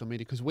with social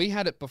media because we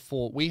had it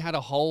before. We had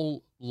a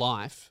whole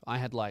life. I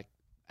had like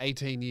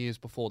 18 years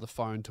before the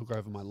phone took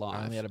over my I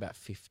life. only had about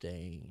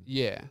 15.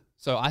 Yeah.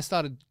 So I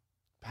started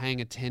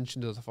paying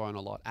attention to the phone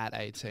a lot at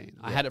 18.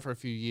 I Yeah. had it for a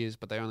few years,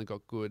 but they only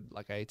got good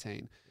like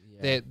 18.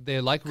 Yeah.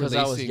 They're like Because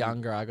releasing. I was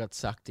younger, I got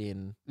sucked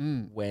in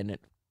Mm, when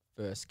it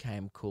first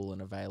came cool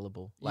and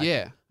available. Like,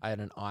 yeah. I had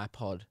an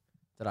iPod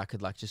that I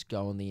could like just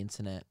go on the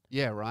internet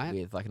Yeah. Right.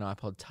 with, like an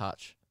iPod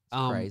Touch. It's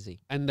Um, crazy.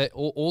 And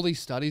all these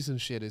studies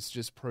and shit is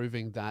just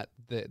proving that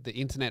the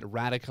internet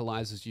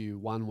radicalizes you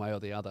one way or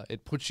the other.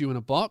 It puts you in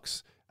a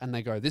box and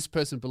they go, this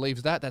person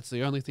believes that. That's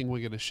the only thing we're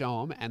going to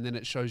show them. And then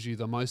it shows you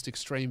the most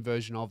extreme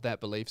version of that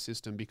belief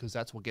system because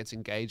that's what gets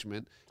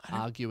engagement,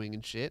 arguing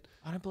and shit.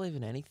 I don't believe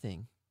in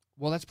anything.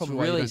 Well, that's It's probably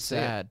why you really don't see it.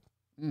 sad.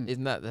 Mm.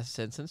 Isn't that the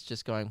sentence?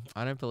 Just going,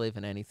 I don't believe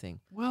in anything.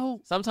 Well,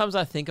 Sometimes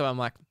I think I'm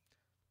like,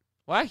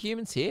 why are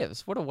humans here?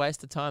 What a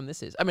waste of time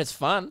this is. I mean, it's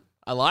fun.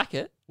 I like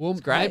it. Well,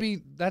 It's great.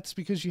 maybe that's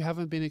because you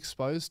haven't been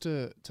exposed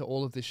to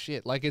all of this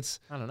shit. Like I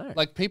don't know.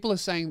 like people are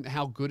saying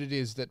how good it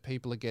is that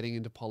people are getting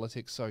into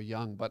politics so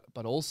young, but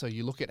also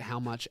you look at how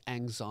much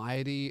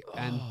anxiety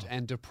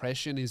and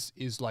depression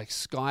is like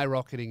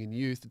skyrocketing in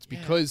youth. It's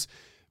because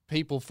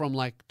people from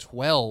like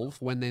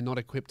 12, when they're not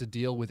equipped to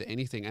deal with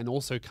anything and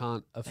also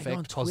can't they go on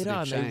affect Twitter positive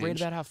and change, they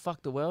read about how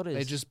fucked the world is.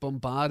 they're just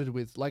bombarded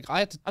with like I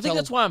had to. I think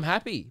that's why I'm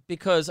happy,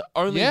 because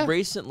only Yeah.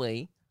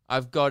 recently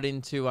I've got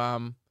into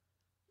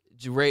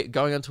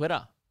going on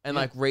Twitter and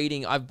Yeah. like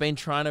reading. I've been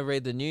trying to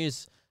read the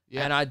news,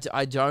 Yeah. and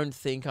I don't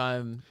think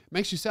I'm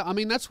makes you sad. I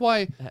mean, that's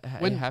why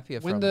when happier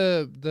when from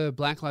it. the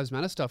Black Lives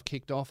Matter stuff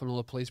kicked off and all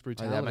the police Oh,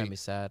 brutality, that made me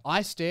sad.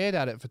 I stared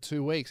at it for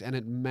 2 weeks and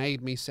it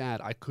made me sad.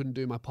 I couldn't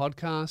do my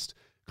podcast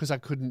because I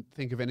couldn't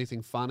think of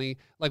anything funny.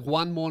 Like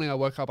one morning I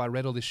woke up, I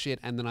read all this shit,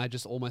 and then I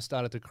just almost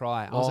started to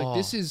cry. I was like,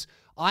 this is,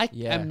 I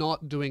Yeah. am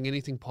not doing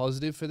anything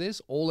positive for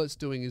this. All it's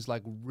doing is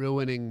like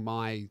ruining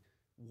my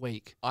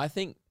week. I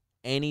think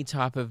any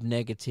type of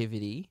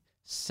negativity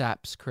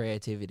saps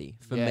creativity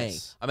for me.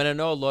 Yes. I mean, I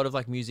know a lot of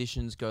like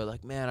musicians go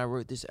like, man, I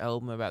wrote this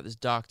album about this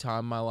dark time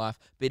in my life,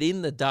 but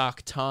in the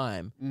dark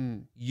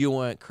time, you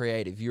weren't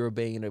creative. You were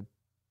being a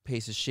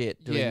piece of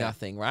shit doing Yeah.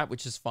 nothing, right?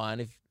 Which is fine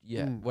if,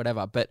 Mm.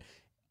 whatever. But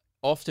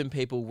often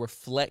people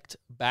reflect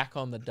back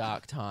on the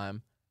dark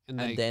time And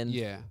then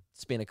yeah.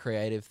 spin a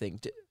creative thing.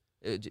 Do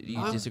you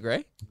Um,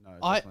 disagree? No,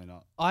 I- definitely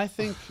not. I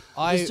think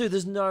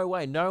There's no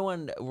way. No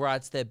one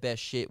writes their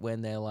best shit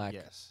when they're like,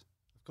 Yes,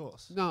 of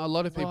course. no, a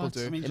lot of people What?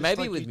 do. I mean, It just may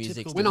be like with your music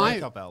typical When I-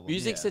 breakup album.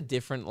 music's Yeah. a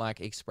different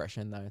like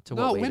expression though to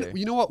no, what we do.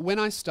 you know what? When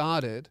I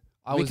started,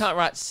 We can't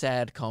write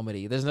sad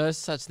comedy. There's no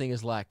such thing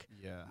as like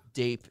Yeah.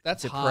 deep,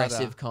 That's depressive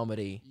harder.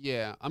 comedy.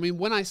 Yeah, I mean,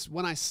 when I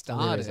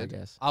started, I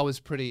guess. I was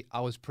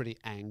pretty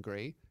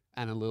angry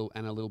and a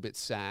little bit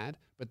sad.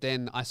 But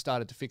then I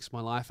started to fix my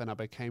life and I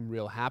became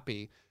real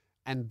happy.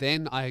 And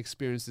then I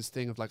experienced this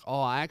thing of like, oh,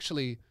 I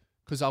actually,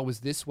 because I was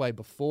this way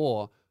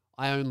before,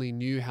 I only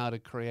knew how to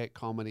create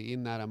comedy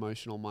in that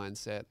emotional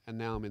mindset, and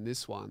now I'm in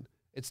this one.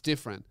 It's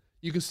different.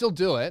 You can still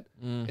do it.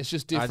 It's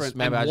just I just- different.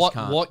 maybe and I just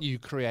can't. what you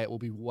create will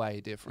be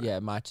way different. Yeah,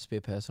 it might just be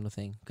a personal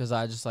thing because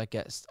I just like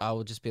I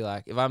will just be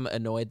like, if I'm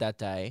annoyed that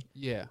day,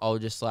 Yeah. I'll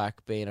just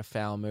like be in a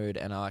foul mood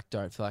and I like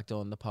don't feel like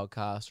doing the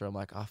podcast, or I'm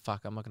like, oh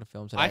fuck, I'm not gonna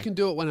film today. I can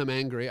do it when I'm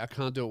angry. I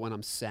can't do it when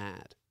I'm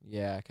sad.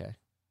 Yeah. Okay.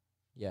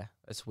 Yeah,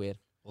 that's weird.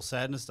 Well,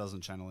 sadness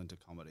doesn't channel into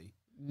comedy.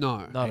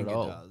 No. Not Anger at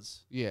all.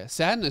 does. Yeah.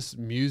 Sadness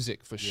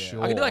music for Yeah.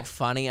 sure. I can do like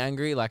funny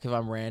angry, like if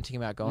I'm ranting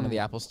about going to the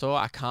Mm. Apple store.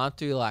 I can't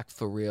do like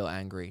for real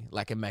angry,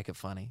 like and make it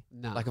funny.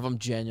 no. Like if I'm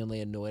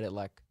genuinely annoyed at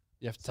like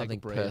you have to take a something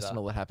breather.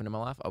 personal that happened in my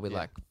life, I'll be Yeah.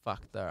 like,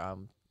 fuck,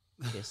 I'm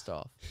pissed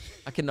off.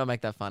 I cannot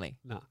make that funny.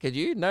 No. Could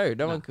you? No, no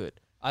No. one could.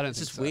 I don't It's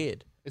think just so.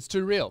 weird. It's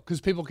too real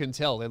because people can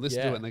tell. They listen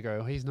to Yeah. it and they go,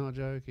 oh, he's not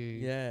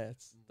joking. Yeah,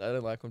 I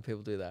don't like when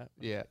people do that.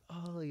 Yeah.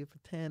 Oh, you're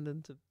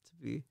pretending to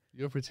be.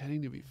 You're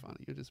pretending to be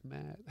funny. You're just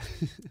mad.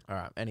 All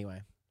right.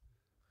 Anyway.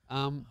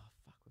 um, Oh,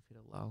 fuck, we've hit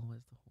a lull.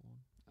 Where's the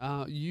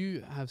horn?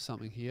 you have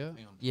something here.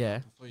 Hang on. Yeah.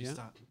 Before you Yeah.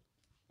 start.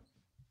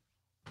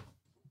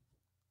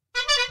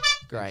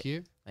 Great. Thank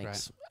you.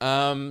 Thanks.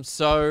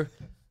 So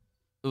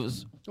it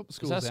was. Oh, Was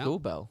school's that out. school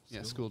bell?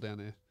 Yeah, school down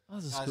there. Oh,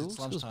 there's a Guys, school. it's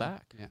School's lunchtime.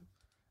 back.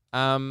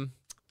 Yeah.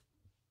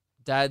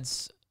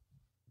 Dad's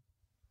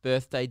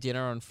birthday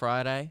dinner on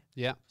Friday.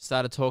 Yeah.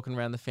 Started talking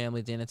around the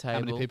family dinner table. How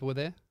many people were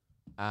there?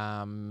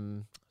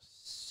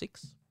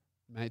 6,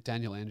 Mate,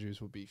 Daniel Andrews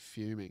would be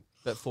fuming.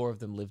 but 4 of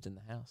them lived in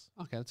the house.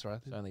 Okay, that's all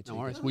right. So only 2. No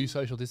worries. Were you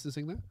social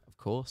distancing there? Of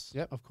course.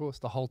 Yep, of course.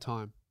 The whole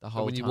time. The So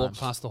whole when time. you walk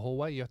past the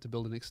hallway, you have to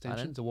build an extension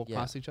Pardon? to walk Yeah.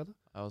 past each other.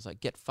 I was like,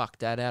 "Get fucked,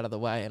 Dad, out of the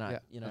way," and Yeah,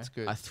 I that's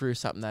good. I threw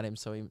something at him.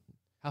 So he.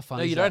 How fun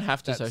No, is you that? don't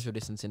have to That's- social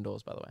distance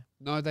indoors, by the way.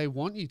 No, they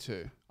want you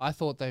to. I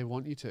thought they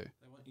want you to.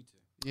 They want you to.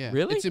 Yeah.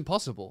 Really? It's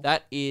impossible.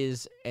 That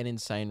is an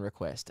insane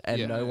request, and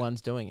Yeah. no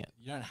one's doing it.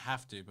 You don't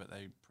have to, but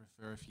they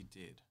prefer if you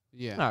did.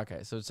 yeah. Oh,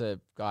 okay, so it's a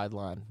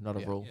guideline, not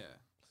a Yeah. rule. Yeah.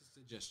 It's a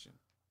suggestion.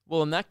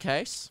 Well, in that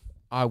case,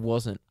 I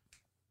wasn't.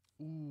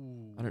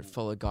 Ooh. I don't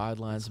follow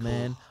guidelines,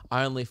 man.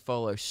 I only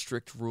follow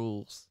strict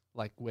rules.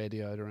 Like wear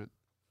deodorant.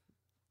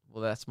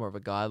 Well, that's more of a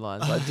guideline,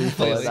 but I do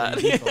follow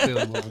Clearly, that.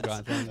 clearly more of a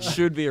guideline.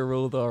 Should be a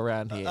rule though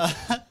around here.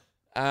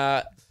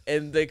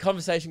 And the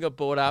conversation got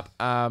brought up.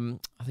 I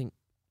think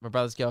my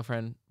brother's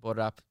girlfriend brought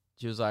it up.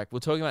 She was like, we're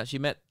talking about, she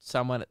met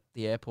someone at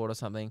the airport or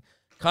something,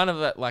 kind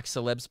of at like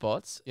celeb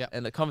spots. Yep.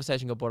 And the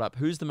conversation got brought up.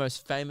 Who's the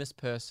most famous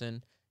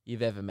person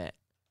you've ever met?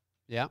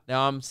 Yeah.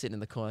 Now I'm sitting in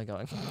the corner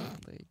going,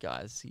 you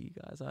guys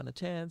aren't a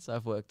chance.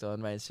 I've worked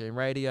on mainstream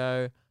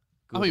radio.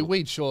 I mean,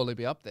 we'd surely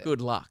be up there.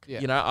 Good luck.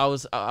 Yeah. You know,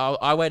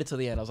 I waited till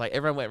the end. I was like,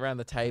 everyone went around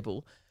the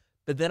table.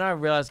 But then I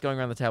realized going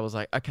around the table, I was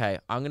like, okay,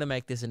 I'm going to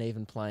make this an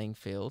even playing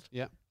field.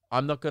 Yeah.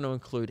 I'm not going to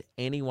include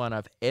anyone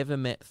I've ever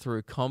met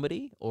through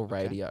comedy or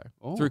radio,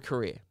 Oh. through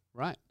career.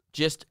 Right.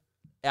 Just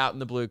out in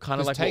the blue, kind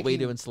of 'Cause like what we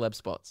taking- do in celeb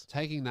spots.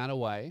 Taking that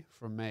away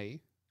from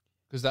me,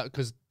 because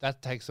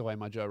that takes away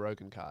my Joe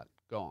Rogan card.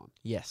 Gone.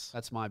 Yes.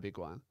 That's my big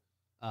one.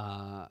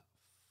 I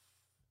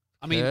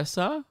mean,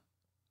 Cursor?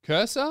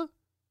 Cursor.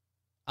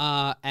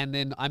 And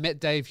then I met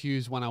Dave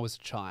Hughes when I was a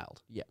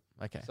child, Yeah.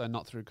 Okay. so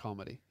not through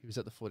comedy. He was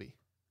at the footy.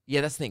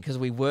 Yeah, that's the thing because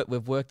we've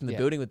worked in the Yeah.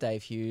 building with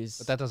Dave Hughes.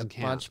 But that doesn't a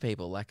bunch count. of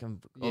people like all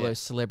Yeah. those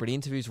celebrity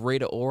interviews.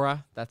 Rita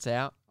Ora, that's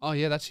out. Oh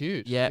yeah, that's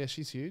huge. Yeah. Yeah,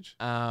 she's huge.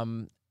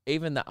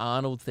 Even the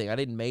Arnold thing, I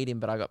didn't meet him,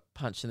 but I got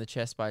punched in the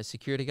chest by a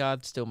security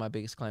guard. Still my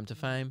biggest claim to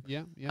fame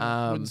Yeah,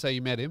 yeah. Um, Wouldn't say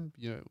you met him.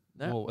 no.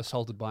 More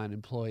assaulted by an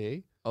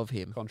employee, of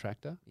him.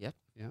 contractor. Yep.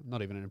 Yeah,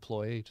 not even an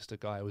employee, just a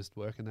guy who was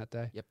working that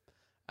day.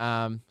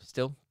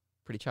 Still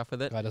pretty chuffed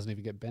with it. Guy doesn't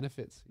even get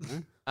benefits. You know,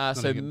 Uh, not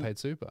so even getting paid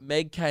super.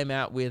 Meg came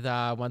out with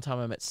one time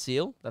I met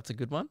Seal. That's a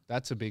good one.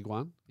 That's a big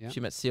one. Yeah. She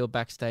met Seal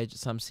backstage at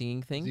some singing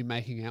Is he thing.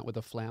 making out with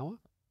a flower?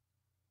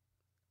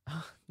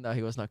 No,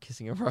 he was not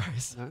kissing a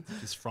rose. No.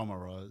 It's from a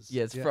rose.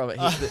 Yeah, it's Yeah. from it.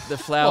 The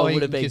flower Oh, he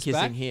would have can been kiss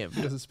kissing back? him.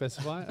 Doesn't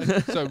specify.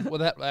 Okay, so, well,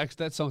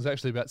 that song's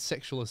actually about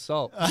sexual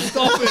assault.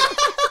 Stop it!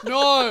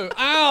 No!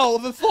 Ow!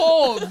 The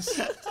thorns!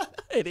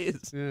 It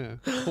is. Yeah.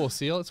 Poor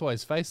Seal. That's why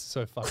his face is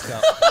so fucked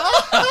up.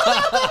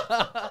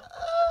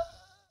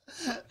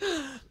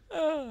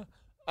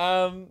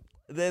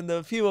 Then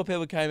a few more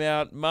people came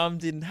out. Mum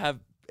didn't have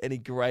any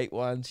great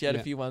ones. She had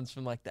Yeah. a few ones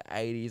from like the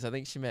 80s. I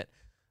think she met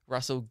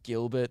Russell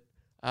Gilbert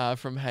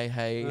from Hey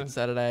Hey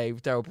Saturday,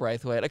 Daryl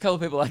Braithwaite, a couple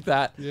of people like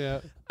that.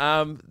 Yeah.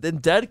 Then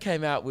Dad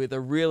came out with a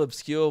real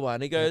obscure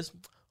one. He goes,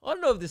 I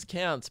don't know if this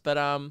counts, but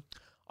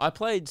I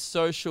played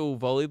social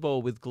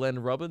volleyball with Glenn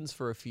Robbins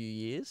for a few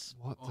years.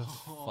 What the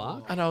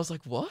fuck? And I was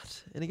like,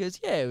 what? And he goes,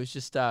 yeah, it was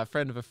just a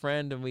friend of a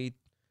friend, and we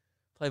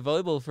played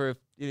volleyball for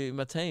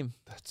my team.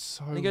 That's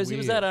so And he goes,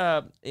 weird. he was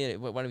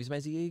at one of his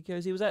mates. He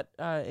goes, he was at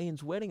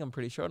Ian's wedding, I'm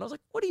pretty sure. And I was like,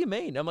 what do you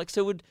mean? I'm like,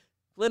 so would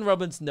Glenn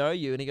Robbins know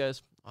you? And he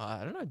goes,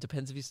 I don't know. It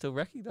depends if he still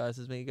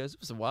recognizes me. He goes, it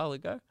was a while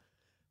ago.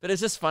 But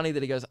it's just funny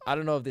that he goes, I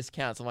don't know if this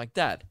counts. I'm like,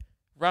 Dad,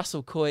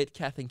 Russell Coit,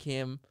 Kath and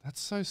Kim,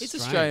 That's so it's strange.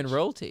 Australian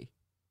royalty.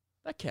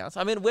 That counts.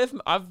 I mean,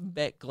 I've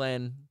met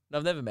Glenn. No,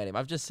 I've never met him.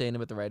 I've just seen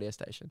him at the radio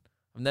station.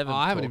 I've never. Oh,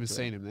 I haven't talked even to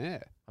seen him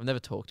there. I've never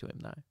talked to him.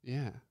 No.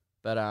 Yeah.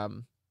 But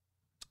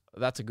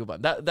that's a good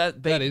one. That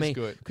beat That is me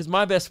good. because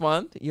my best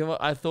one.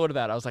 I thought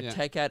about it. I was like, Yeah.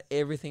 take out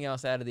everything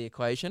else out of the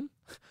equation.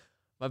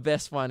 My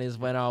best one is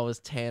when I was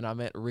 10. I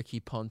met Ricky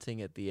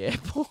Ponting at the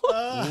airport.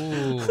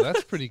 Ooh,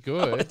 that's pretty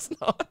No, good. it's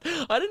not.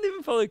 I didn't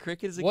even follow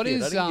cricket as a What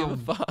kid. I is, didn't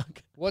give a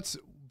fuck.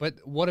 But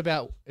what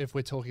about if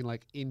we're talking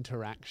like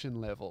interaction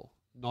level,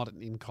 not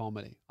in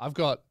comedy? I've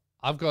got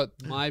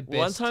my best.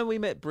 One time we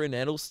met Bryn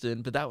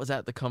Edelstein, but that was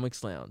at the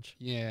Comics Lounge.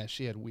 Yeah,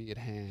 she had weird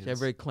hands. She had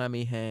very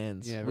clammy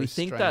hands. Yeah, we very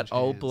think that strange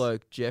old hands.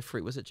 bloke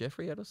Jeffrey, was it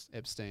Jeffrey Edelstein?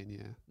 Epstein,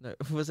 yeah. No,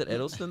 was it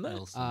Edelstein though?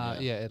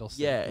 Elston, Yeah, Edelstein.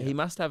 Yeah, he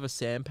must have a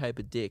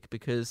sandpaper dick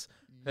because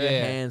her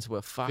Yeah, hands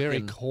were fucking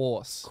very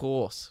coarse.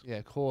 coarse.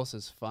 Yeah, coarse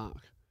as fuck.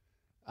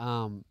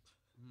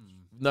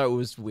 No, it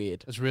was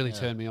weird. It's really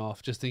turned me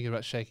off just thinking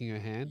about shaking her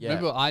hand. Yeah.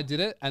 Remember, I did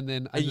it, and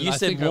then And you I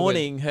said think I went-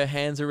 warning, her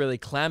hands are really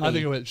clammy. I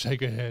think I went shake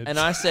her hand. and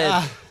I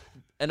said,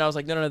 and I was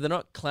like, no, they're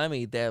not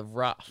clammy, they're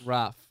rough.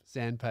 rough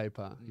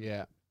sandpaper.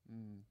 Yeah,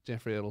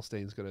 Jeffrey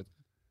Edelstein's got a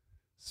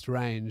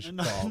strange.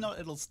 No, gob. not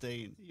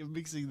Edelstein. You're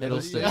mixing them.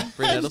 Edelstein, Yeah.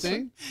 Bryn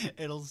Edelstein.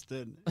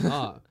 Edelstein.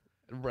 Oh,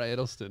 Ray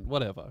Edelstein.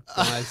 Whatever,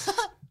 guys.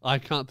 I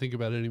can't think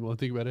about it anymore.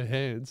 Think about her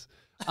hands.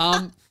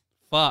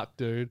 Fuck,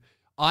 dude.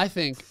 I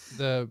think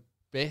the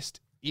best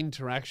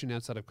interaction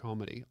outside of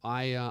comedy.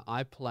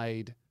 I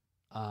played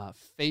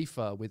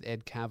FIFA with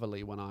Ed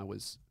Cavalier when I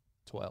was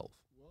 12,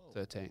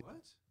 13. What?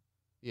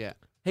 Yeah.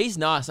 He's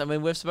nice. I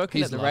mean, we've spoken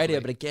He's at the radio,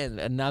 lovely. but again,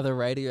 another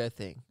radio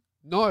thing.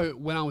 No,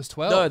 when I was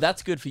 12. No,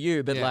 that's good for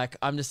you, but Yeah. like,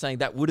 I'm just saying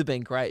that would have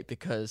been great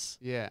because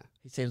Yeah.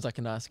 he seems like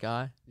a nice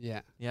guy.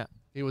 Yeah. Yeah.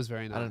 He was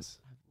very don't- nice.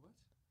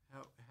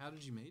 How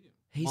did you meet him?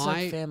 He's My-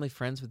 like family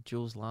friends with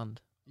Jules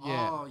Lund.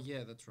 Yeah. Oh,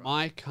 yeah, that's right.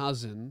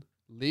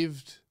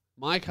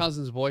 My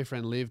cousin's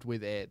boyfriend lived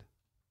with Ed.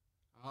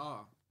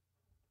 Oh,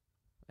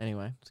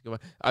 Anyway, it's a good one.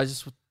 I was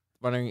just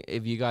wondering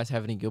if you guys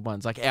have any good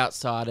ones, like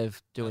outside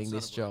of doing outside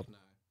this of job. work,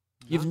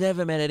 You've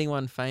never met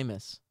anyone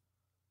famous.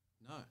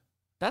 No.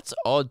 That's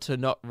odd to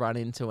not run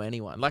into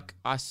anyone. Like,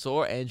 I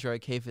saw Andrew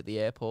O'Keefe at the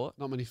airport.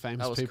 Not many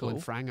famous That was people in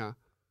cool. Franga.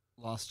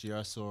 Last year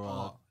I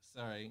saw. Oh,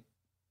 sorry.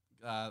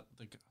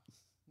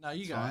 No,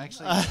 you go. Tom.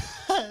 Actually,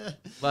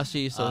 Last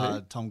year you saw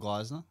who? Tom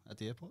Gleisner at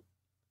the airport.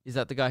 Is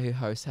that the guy who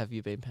hosts Have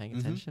You Been Paying Mhm.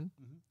 Attention?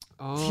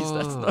 Oh, Jeez,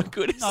 that's not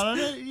good. Is No,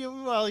 it? no,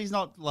 no. Well, he's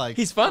not like.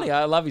 He's funny.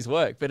 I love his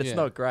work, but it's Yeah.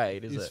 not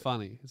great, is It's it?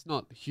 funny. It's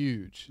not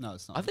huge. No,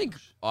 it's not. I think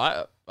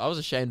much. I was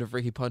ashamed of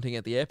Ricky Ponting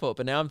at the airport,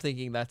 but now I'm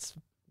thinking that's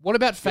What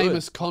about Good.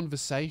 famous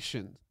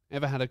conversation?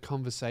 Ever had a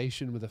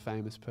conversation with a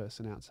famous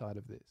person outside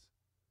of this?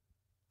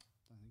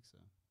 I think so.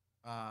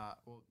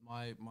 well,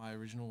 my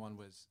original one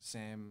was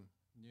Sam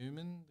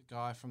Newman, the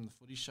guy from the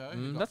Footy Show Mm,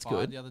 who got that's fired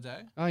good. the other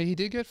day. Oh, he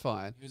did get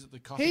fired. He was at the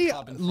coffee He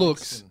club in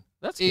looks Folkestone.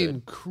 that's good.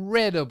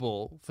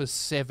 Incredible for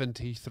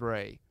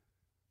 73.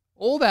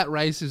 All that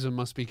racism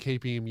must be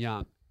keeping him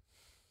young.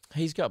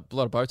 He's got a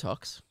lot of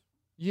Botox.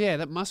 Yeah,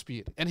 that must be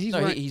it. And he's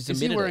No, wearing, he's is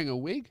he admitted it. wearing a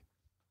wig?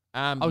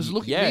 I was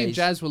looking. Yeah, me and he's-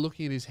 Jazz were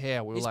looking at his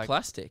hair. We were He's like,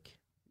 plastic.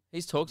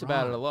 He's talked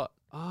about it a Right. lot.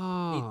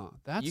 Oh,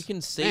 that's you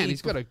can see. Man,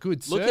 he's got a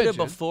good Look surgeon. at a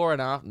before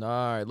and after.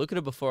 No, look at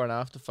a before and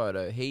after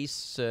photo. His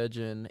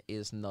surgeon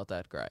is not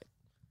that great.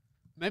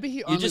 Maybe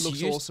he only just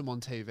looks used- awesome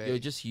on TV. You're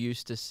just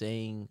used to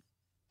seeing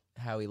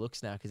how he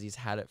looks now because he's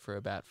had it for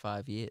about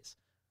 5 years.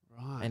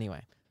 right.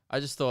 Anyway, I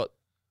just thought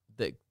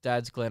that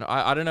Dad's Glenn.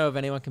 I don't know if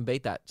anyone can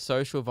beat that.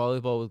 Social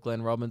volleyball with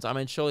Glenn Robbins. I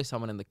mean, surely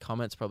someone in the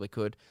comments probably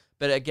could.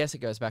 But I guess it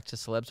goes back to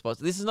celeb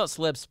spots. This is not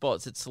celeb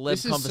spots. It's celeb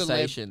This is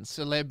conversations.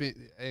 Celeb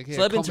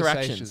Celeb conversations.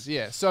 interactions.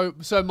 Yeah.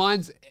 So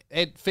mine's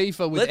Ed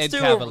FIFA with Let's Ed do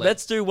Cavalier.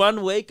 let's do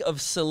 1 week of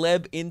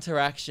celeb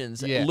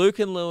interactions. Yeah. Luke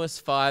and Lewis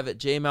 5 at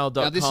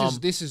gmail.com. Now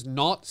this is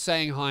not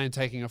saying hi and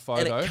taking a and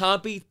photo. it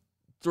can't be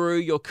through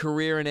your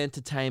career in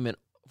entertainment.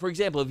 For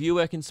example, if you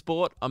work in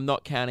sport, I'm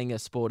not counting a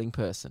sporting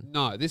person.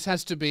 No, this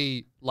has to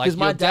be like 'Cause your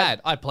my dad.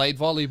 dad- I played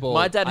volleyball.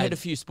 My dad I- had a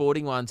few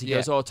sporting ones. He Yeah.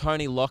 goes, "Oh,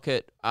 Tony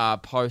Lockett,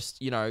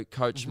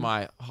 coached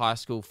my high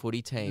school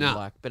footy team." No.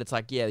 Like, but it's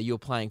like, yeah, you're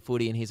playing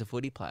footy and he's a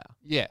footy player.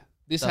 Yeah,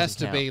 this Doesn't has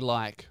to count. be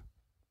like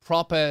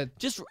proper.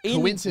 Just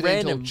in Coincidental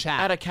random chat.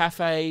 at a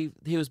cafe.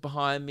 He was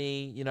behind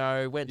me.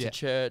 Went Yeah. to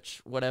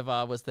church.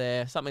 Whatever was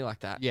there. Something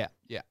like that. Yeah,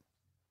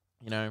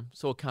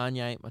 Saw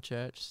Kanye at my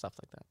church. Stuff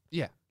like that.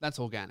 yeah. That's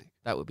organic.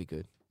 That would be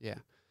good. Yeah.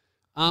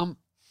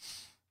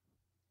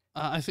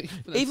 I think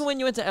Even when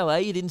you went to LA,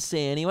 you didn't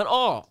see anyone.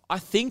 Oh, I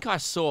think I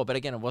saw, but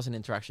again, it wasn't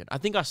interaction. I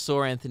think I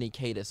saw Anthony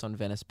Kiedis on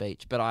Venice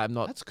Beach, but I'm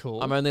not. that's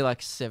cool. I'm only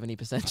like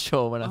 70%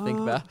 sure when I think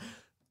about.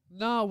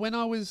 No, when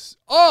I was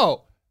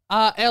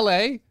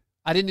LA,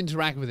 I didn't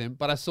interact with him,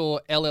 but I saw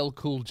LL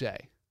Cool J.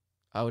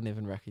 I wouldn't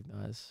even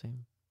recognize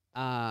him.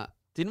 Uh,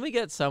 Didn't we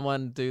get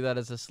someone do that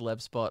as a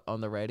celeb spot on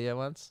the radio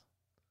once?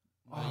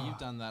 No, you've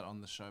done that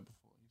on the show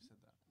before. You've said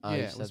that. Oh, Yeah,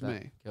 you it said was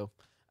that. me. Cool.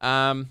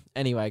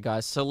 Anyway,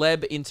 guys,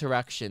 celeb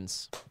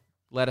interactions.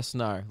 Let us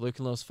know.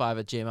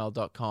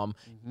 lukeandlewis5@gmail.com.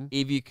 mhm.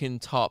 If you can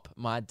top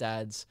my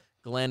dad's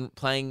Glenn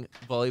playing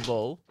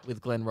volleyball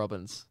with Glenn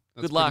Robbins.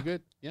 That's Good luck. pretty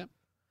good. Yep.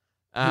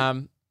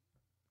 One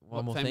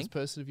What more famous thing.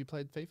 person have you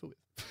played FIFA with?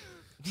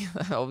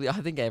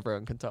 I think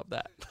everyone can top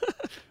that.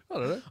 I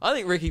don't know. I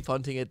think Ricky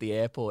Ponting at the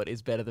airport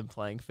is better than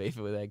playing FIFA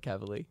with Ed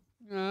Cavalier.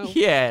 No,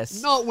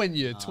 Yes. not when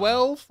you're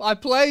 12. I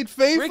played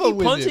FIFA Ricky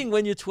with Ponting him.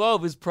 when you're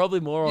 12 is probably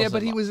more awesome. Yeah,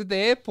 but he was at the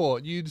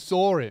airport. You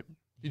saw him.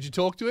 Did you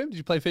talk to him? Did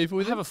you play FIFA I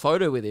with have him? a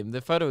photo with him.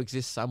 The photo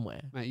exists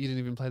somewhere. Mate, you didn't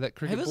even play that Maybe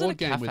cricket it was at a board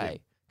game with him.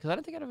 cafe. Because I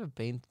don't think I'd ever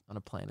been on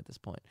a plane at this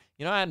point.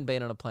 I hadn't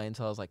been on a plane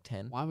until I was like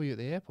 10. Why were you at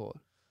the airport?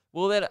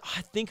 Well, then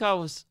I think it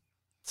was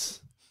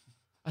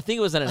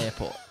at an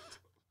airport.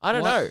 I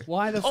don't know.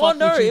 Why the fuck Oh,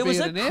 no, would you it was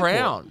be at at an airport?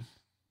 Crown.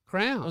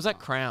 Crown. It was at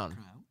Crown.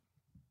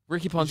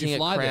 Ricky Ponting at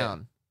fly there?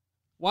 Crown.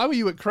 Why were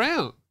you at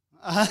Crown?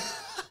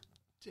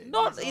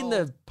 Not in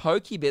the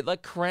pokey bit,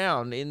 like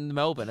Crown in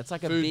Melbourne. It's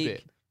like a Food big.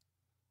 bit.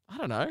 I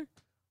don't know.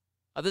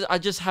 I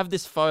just have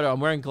this photo. I'm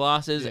wearing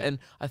glasses Yeah. and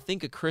I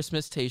think a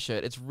Christmas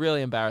T-shirt. It's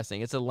really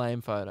embarrassing. It's a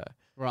lame photo.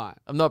 Right.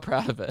 I'm not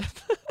proud of it.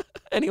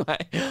 Anyway,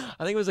 I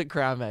think it was at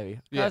Crown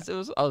maybe. Yeah.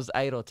 Guys, I was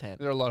 8 or 10.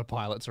 There are a lot of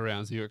pilots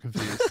around, so you got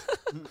confused.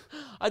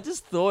 I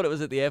just thought it was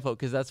at the airport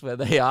because that's where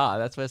they are.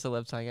 That's where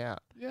celebs hang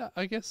out. Yeah,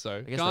 I guess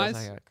so. guess Guys,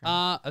 that's how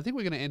I got I think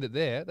we're going to end it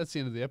there. That's the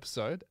end of the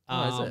episode.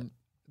 Oh, is it?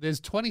 There's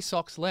 20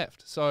 socks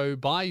left, so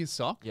buy your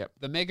sock. Yep.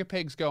 The Mega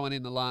Peg's going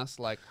in the last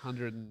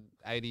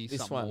 180 This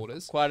something one,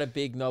 orders. quite a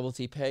big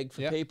novelty peg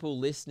for Yep. people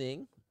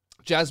listening.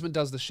 Jasmine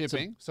does the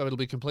shipping, so it'll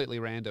be completely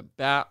random.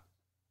 About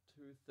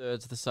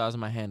 2/3 the size of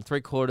my hand,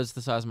 3/4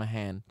 the size of my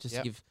hand, just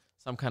Yep. to give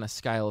some kind of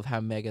scale of how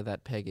mega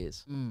that peg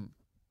is.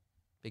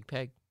 Big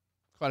peg.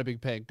 Quite a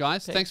big peg.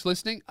 Guys, Peg. thanks for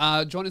listening.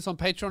 Join us on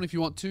Patreon if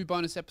you want 2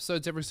 bonus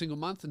episodes every single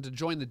month and to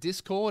join the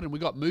Discord. And we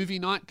got movie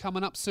night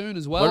coming up soon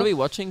as well. What are we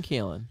watching,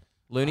 Keelan?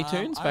 Looney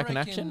Tunes I back in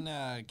reckon,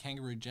 action?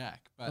 Kangaroo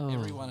Jack, but Oh.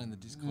 everyone in the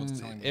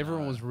Discord's telling me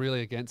Everyone no. was really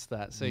against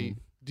that. See,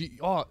 did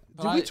But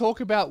we I- talk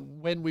about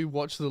when we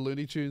watched the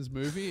Looney Tunes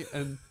movie?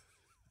 And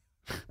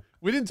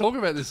we didn't talk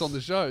about this on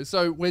the show.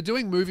 So we're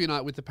doing movie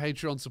night with the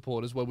Patreon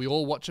supporters where we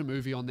all watch a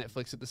movie on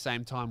Netflix at the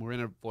same time. We're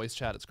in a voice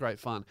chat. It's great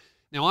fun.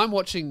 Now I'm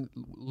watching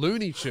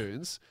Looney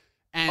Tunes.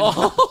 And,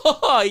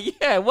 Oh,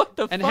 yeah. What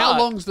the and fuck? how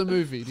long's the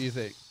movie, do you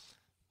think?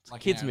 Like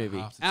kids an hour and a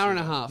movie. half to Hour 2 and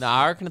a hours. half. No,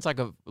 I reckon it's like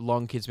a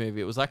long kids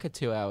movie. It was like a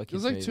 2-hour kids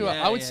was like movie. 2 hours.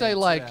 I would say 2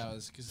 like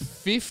hours, 'cause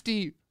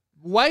 50,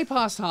 way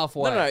past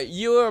halfway. No,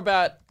 you were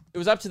about. It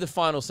was up to the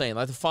final scene,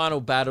 like the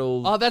final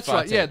battle. Oh, that's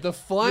right. fight Yeah, scene. the You're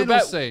final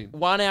about scene.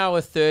 1 hour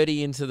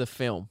 30 into the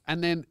film.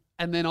 And then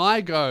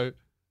I go,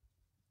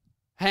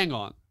 hang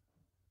on,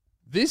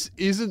 this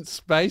isn't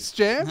Space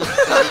Jam?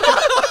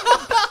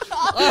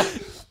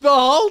 The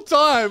whole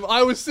time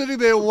I was sitting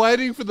there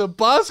waiting for the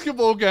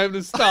basketball game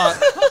to start.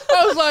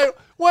 I was like,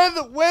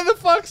 where the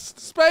fuck's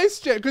Space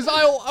Jam? Because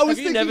I was Have you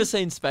thinking, never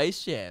seen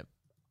Space Jam?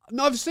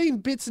 no, I've seen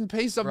bits and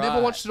pieces. I've never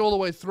Right. watched it all the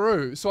way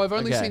through. So I've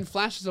only Okay. seen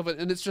flashes of it,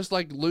 and it's just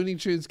like Looney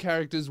Tunes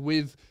characters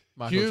with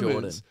Michael humans.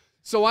 Jordan.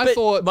 So I But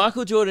thought,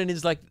 Michael Jordan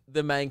is like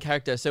the main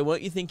character. So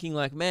weren't you thinking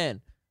like,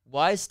 man,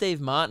 why is Steve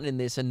Martin in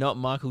this and not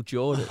Michael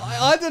Jordan?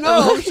 I don't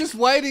know. I was just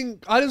waiting.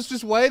 I was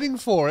just waiting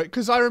for it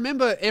because I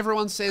remember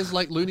everyone says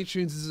like Looney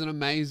Tunes is an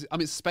amazing. I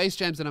mean, Space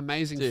Jam's an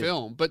amazing Dude.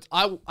 film, but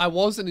I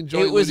wasn't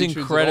enjoying. It was Looney Tunes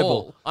at incredible.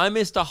 all. I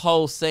missed a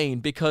whole scene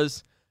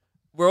because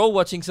we're all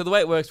watching. So the way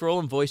it works, we're all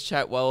in voice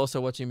chat while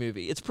also watching a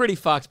movie. It's pretty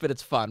fucked, but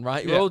it's fun,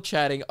 right? You're Yeah. all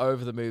chatting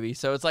over the movie.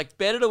 So it's like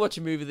better to watch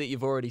a movie that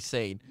you've already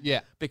seen. Yeah,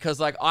 Because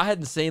like I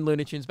hadn't seen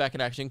Looney Tunes back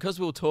in action because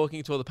we were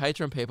talking to all the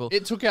Patreon people.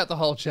 it took out the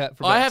whole chat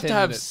for. About I have 10 to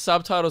have minutes.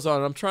 subtitles on.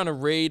 And I'm trying to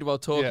read while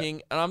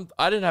talking, and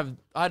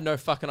I had no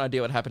fucking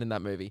idea what happened in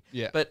that movie.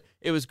 Yeah. But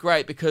it was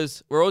great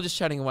because we're all just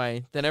chatting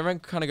away. Then everyone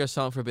kind of goes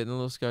silent for a bit, and then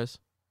Lewis goes,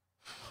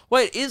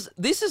 "Wait,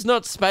 this is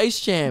not Space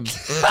Jam,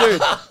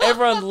 dude?"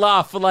 Everyone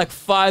laughed for like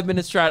 5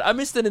 minutes straight. I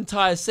missed an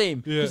entire scene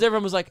because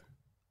everyone was like,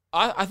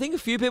 I think a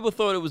few people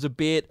thought it was a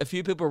bit. A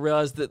few people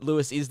realized that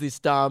Lewis is this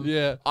dumb.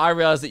 Yeah. I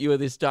realized that you were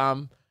this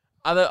dumb.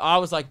 I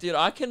was like, dude,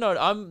 I cannot.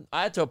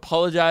 I had to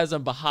apologize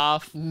on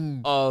behalf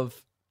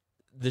of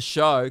the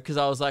show because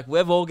I was like,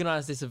 we've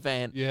organized this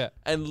event. Yeah.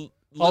 And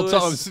Whole Lewis,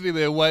 time I'm sitting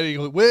there waiting.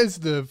 Like, where's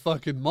the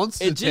fucking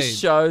monster it just team?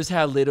 shows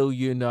how little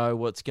you know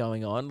what's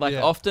going on. Like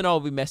Yeah. often I'll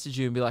be messaging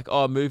you and be like,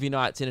 "Oh, movie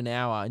night's in an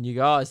hour," and you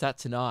go, "Oh, is that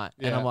tonight?"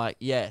 And Yeah. I'm like,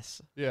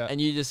 "Yes." Yeah. And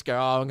you just go,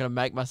 "Oh, I'm gonna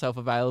make myself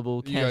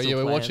available." You go, Cancel yeah,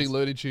 we're plans." watching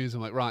Looney Tunes. I'm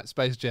like, right,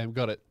 Space Jam,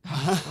 got it.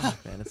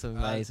 Man, it's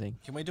amazing.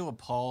 Can we do a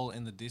poll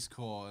in the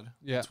Discord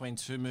Yeah. between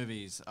two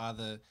movies,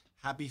 either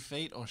Happy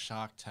Feet or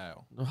Shark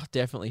Tale? Oh,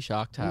 definitely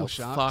Shark Tale. Ooh,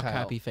 Shark Fuck Tale.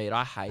 Happy Feet.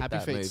 I hate Happy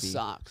that Feet movie.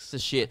 sucks. It's a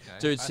shit, Okay.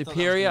 dude. I thought that was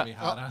Superior, gonna be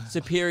harder.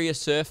 superior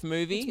surf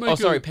movie. Let's make Oh,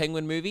 sorry, a-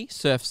 Penguin movie.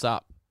 Surfs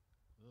Up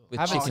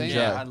with Haven't Chip seen and it.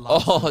 Joe. I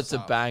love Oh, Surf's it's a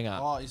Up. banger.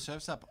 Oh, it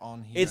Surf's Up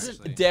on here. It's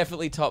actually.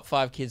 definitely top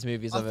 5 kids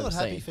movies I I've ever thought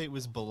Happy seen. Feet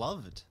was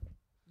beloved.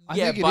 I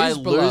Yeah, think it by is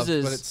beloved,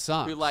 losers but it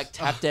sucks. who like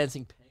tap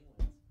dancing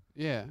penguins.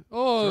 Yeah.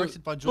 Oh,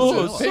 Directed by George Oh,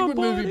 the Miller. Penguin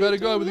movie somebody better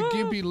go with a to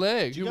gimpy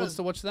leg. Do you Who wants guys-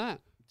 to watch that?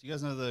 Do you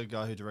guys know the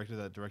guy who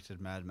directed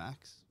Mad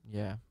Max?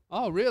 Yeah,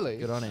 Oh, really?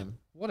 good on him.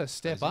 What a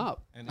step Is he?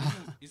 up. And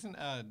isn't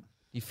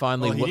He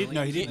finally. Well, he wa- did.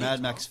 No, he did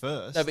Mad Max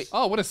first, No, but-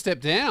 Oh, what a step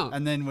down.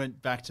 and then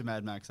went back to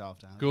Mad Max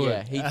after.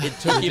 Good. Yeah, it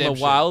took him a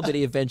Redemption. while, but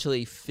he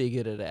eventually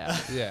figured it out.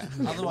 Yeah.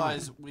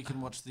 otherwise we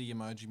can watch the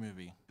Emoji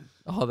Movie.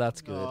 Oh,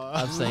 that's good.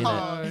 I've seen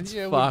Oh, it. It's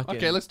yeah, fucking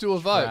okay, let's do a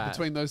vote crap.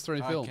 between those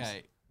three films.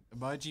 Okay,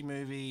 Emoji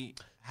Movie,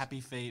 Happy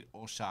Feet,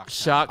 or Shark Tale?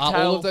 Shark Are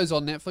Tale. all of those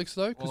on Netflix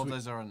though? 'Cause All of we-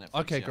 those are on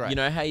Netflix. Okay, yeah. great. You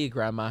know how your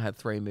grandma had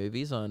 3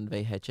 movies on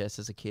VHS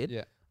as a kid?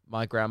 Yeah.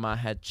 My grandma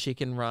had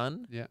Chicken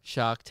Run, Yeah.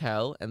 Shark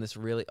Tale, and this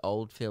really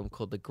old film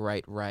called The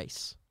Great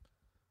Race.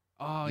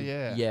 Oh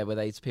yeah. Yeah, where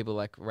these people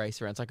like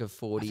race around. It's like a I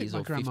 40s think my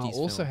or grandma 50s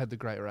also film. had The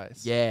Great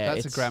Race. Yeah, That's a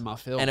it's- grandma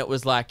film. And it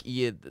was like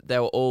they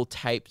were all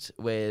taped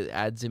with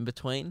ads in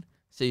between.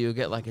 So you'll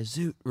get like a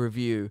Zoot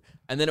review,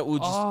 and then it will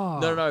just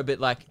no, but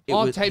like it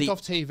was taped the,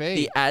 off TV.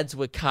 the ads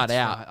were cut That's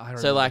out. right, I So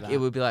remember like that. it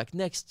would be like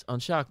next on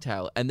Shark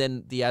Tale, and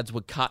then the ads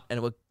would cut, and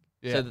it would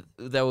Yeah.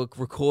 so they were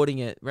recording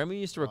it. Remember, you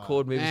used to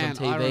record movies Man, on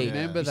TV. I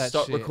remember you that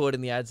stop shit. recording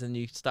the ads, and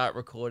you start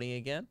recording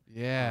again.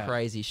 Yeah.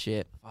 Crazy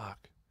shit.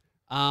 Fuck.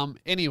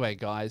 Anyway,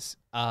 guys.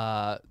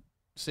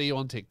 See you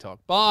on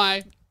TikTok.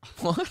 Bye.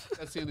 What?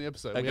 That's the end of the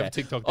episode. Okay. We have a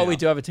TikTok. Oh, we now.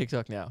 do have a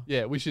TikTok now.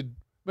 Yeah, we should.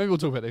 Maybe we'll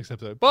talk about it next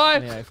episode. Bye.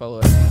 Anyway, follow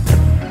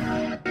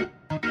it.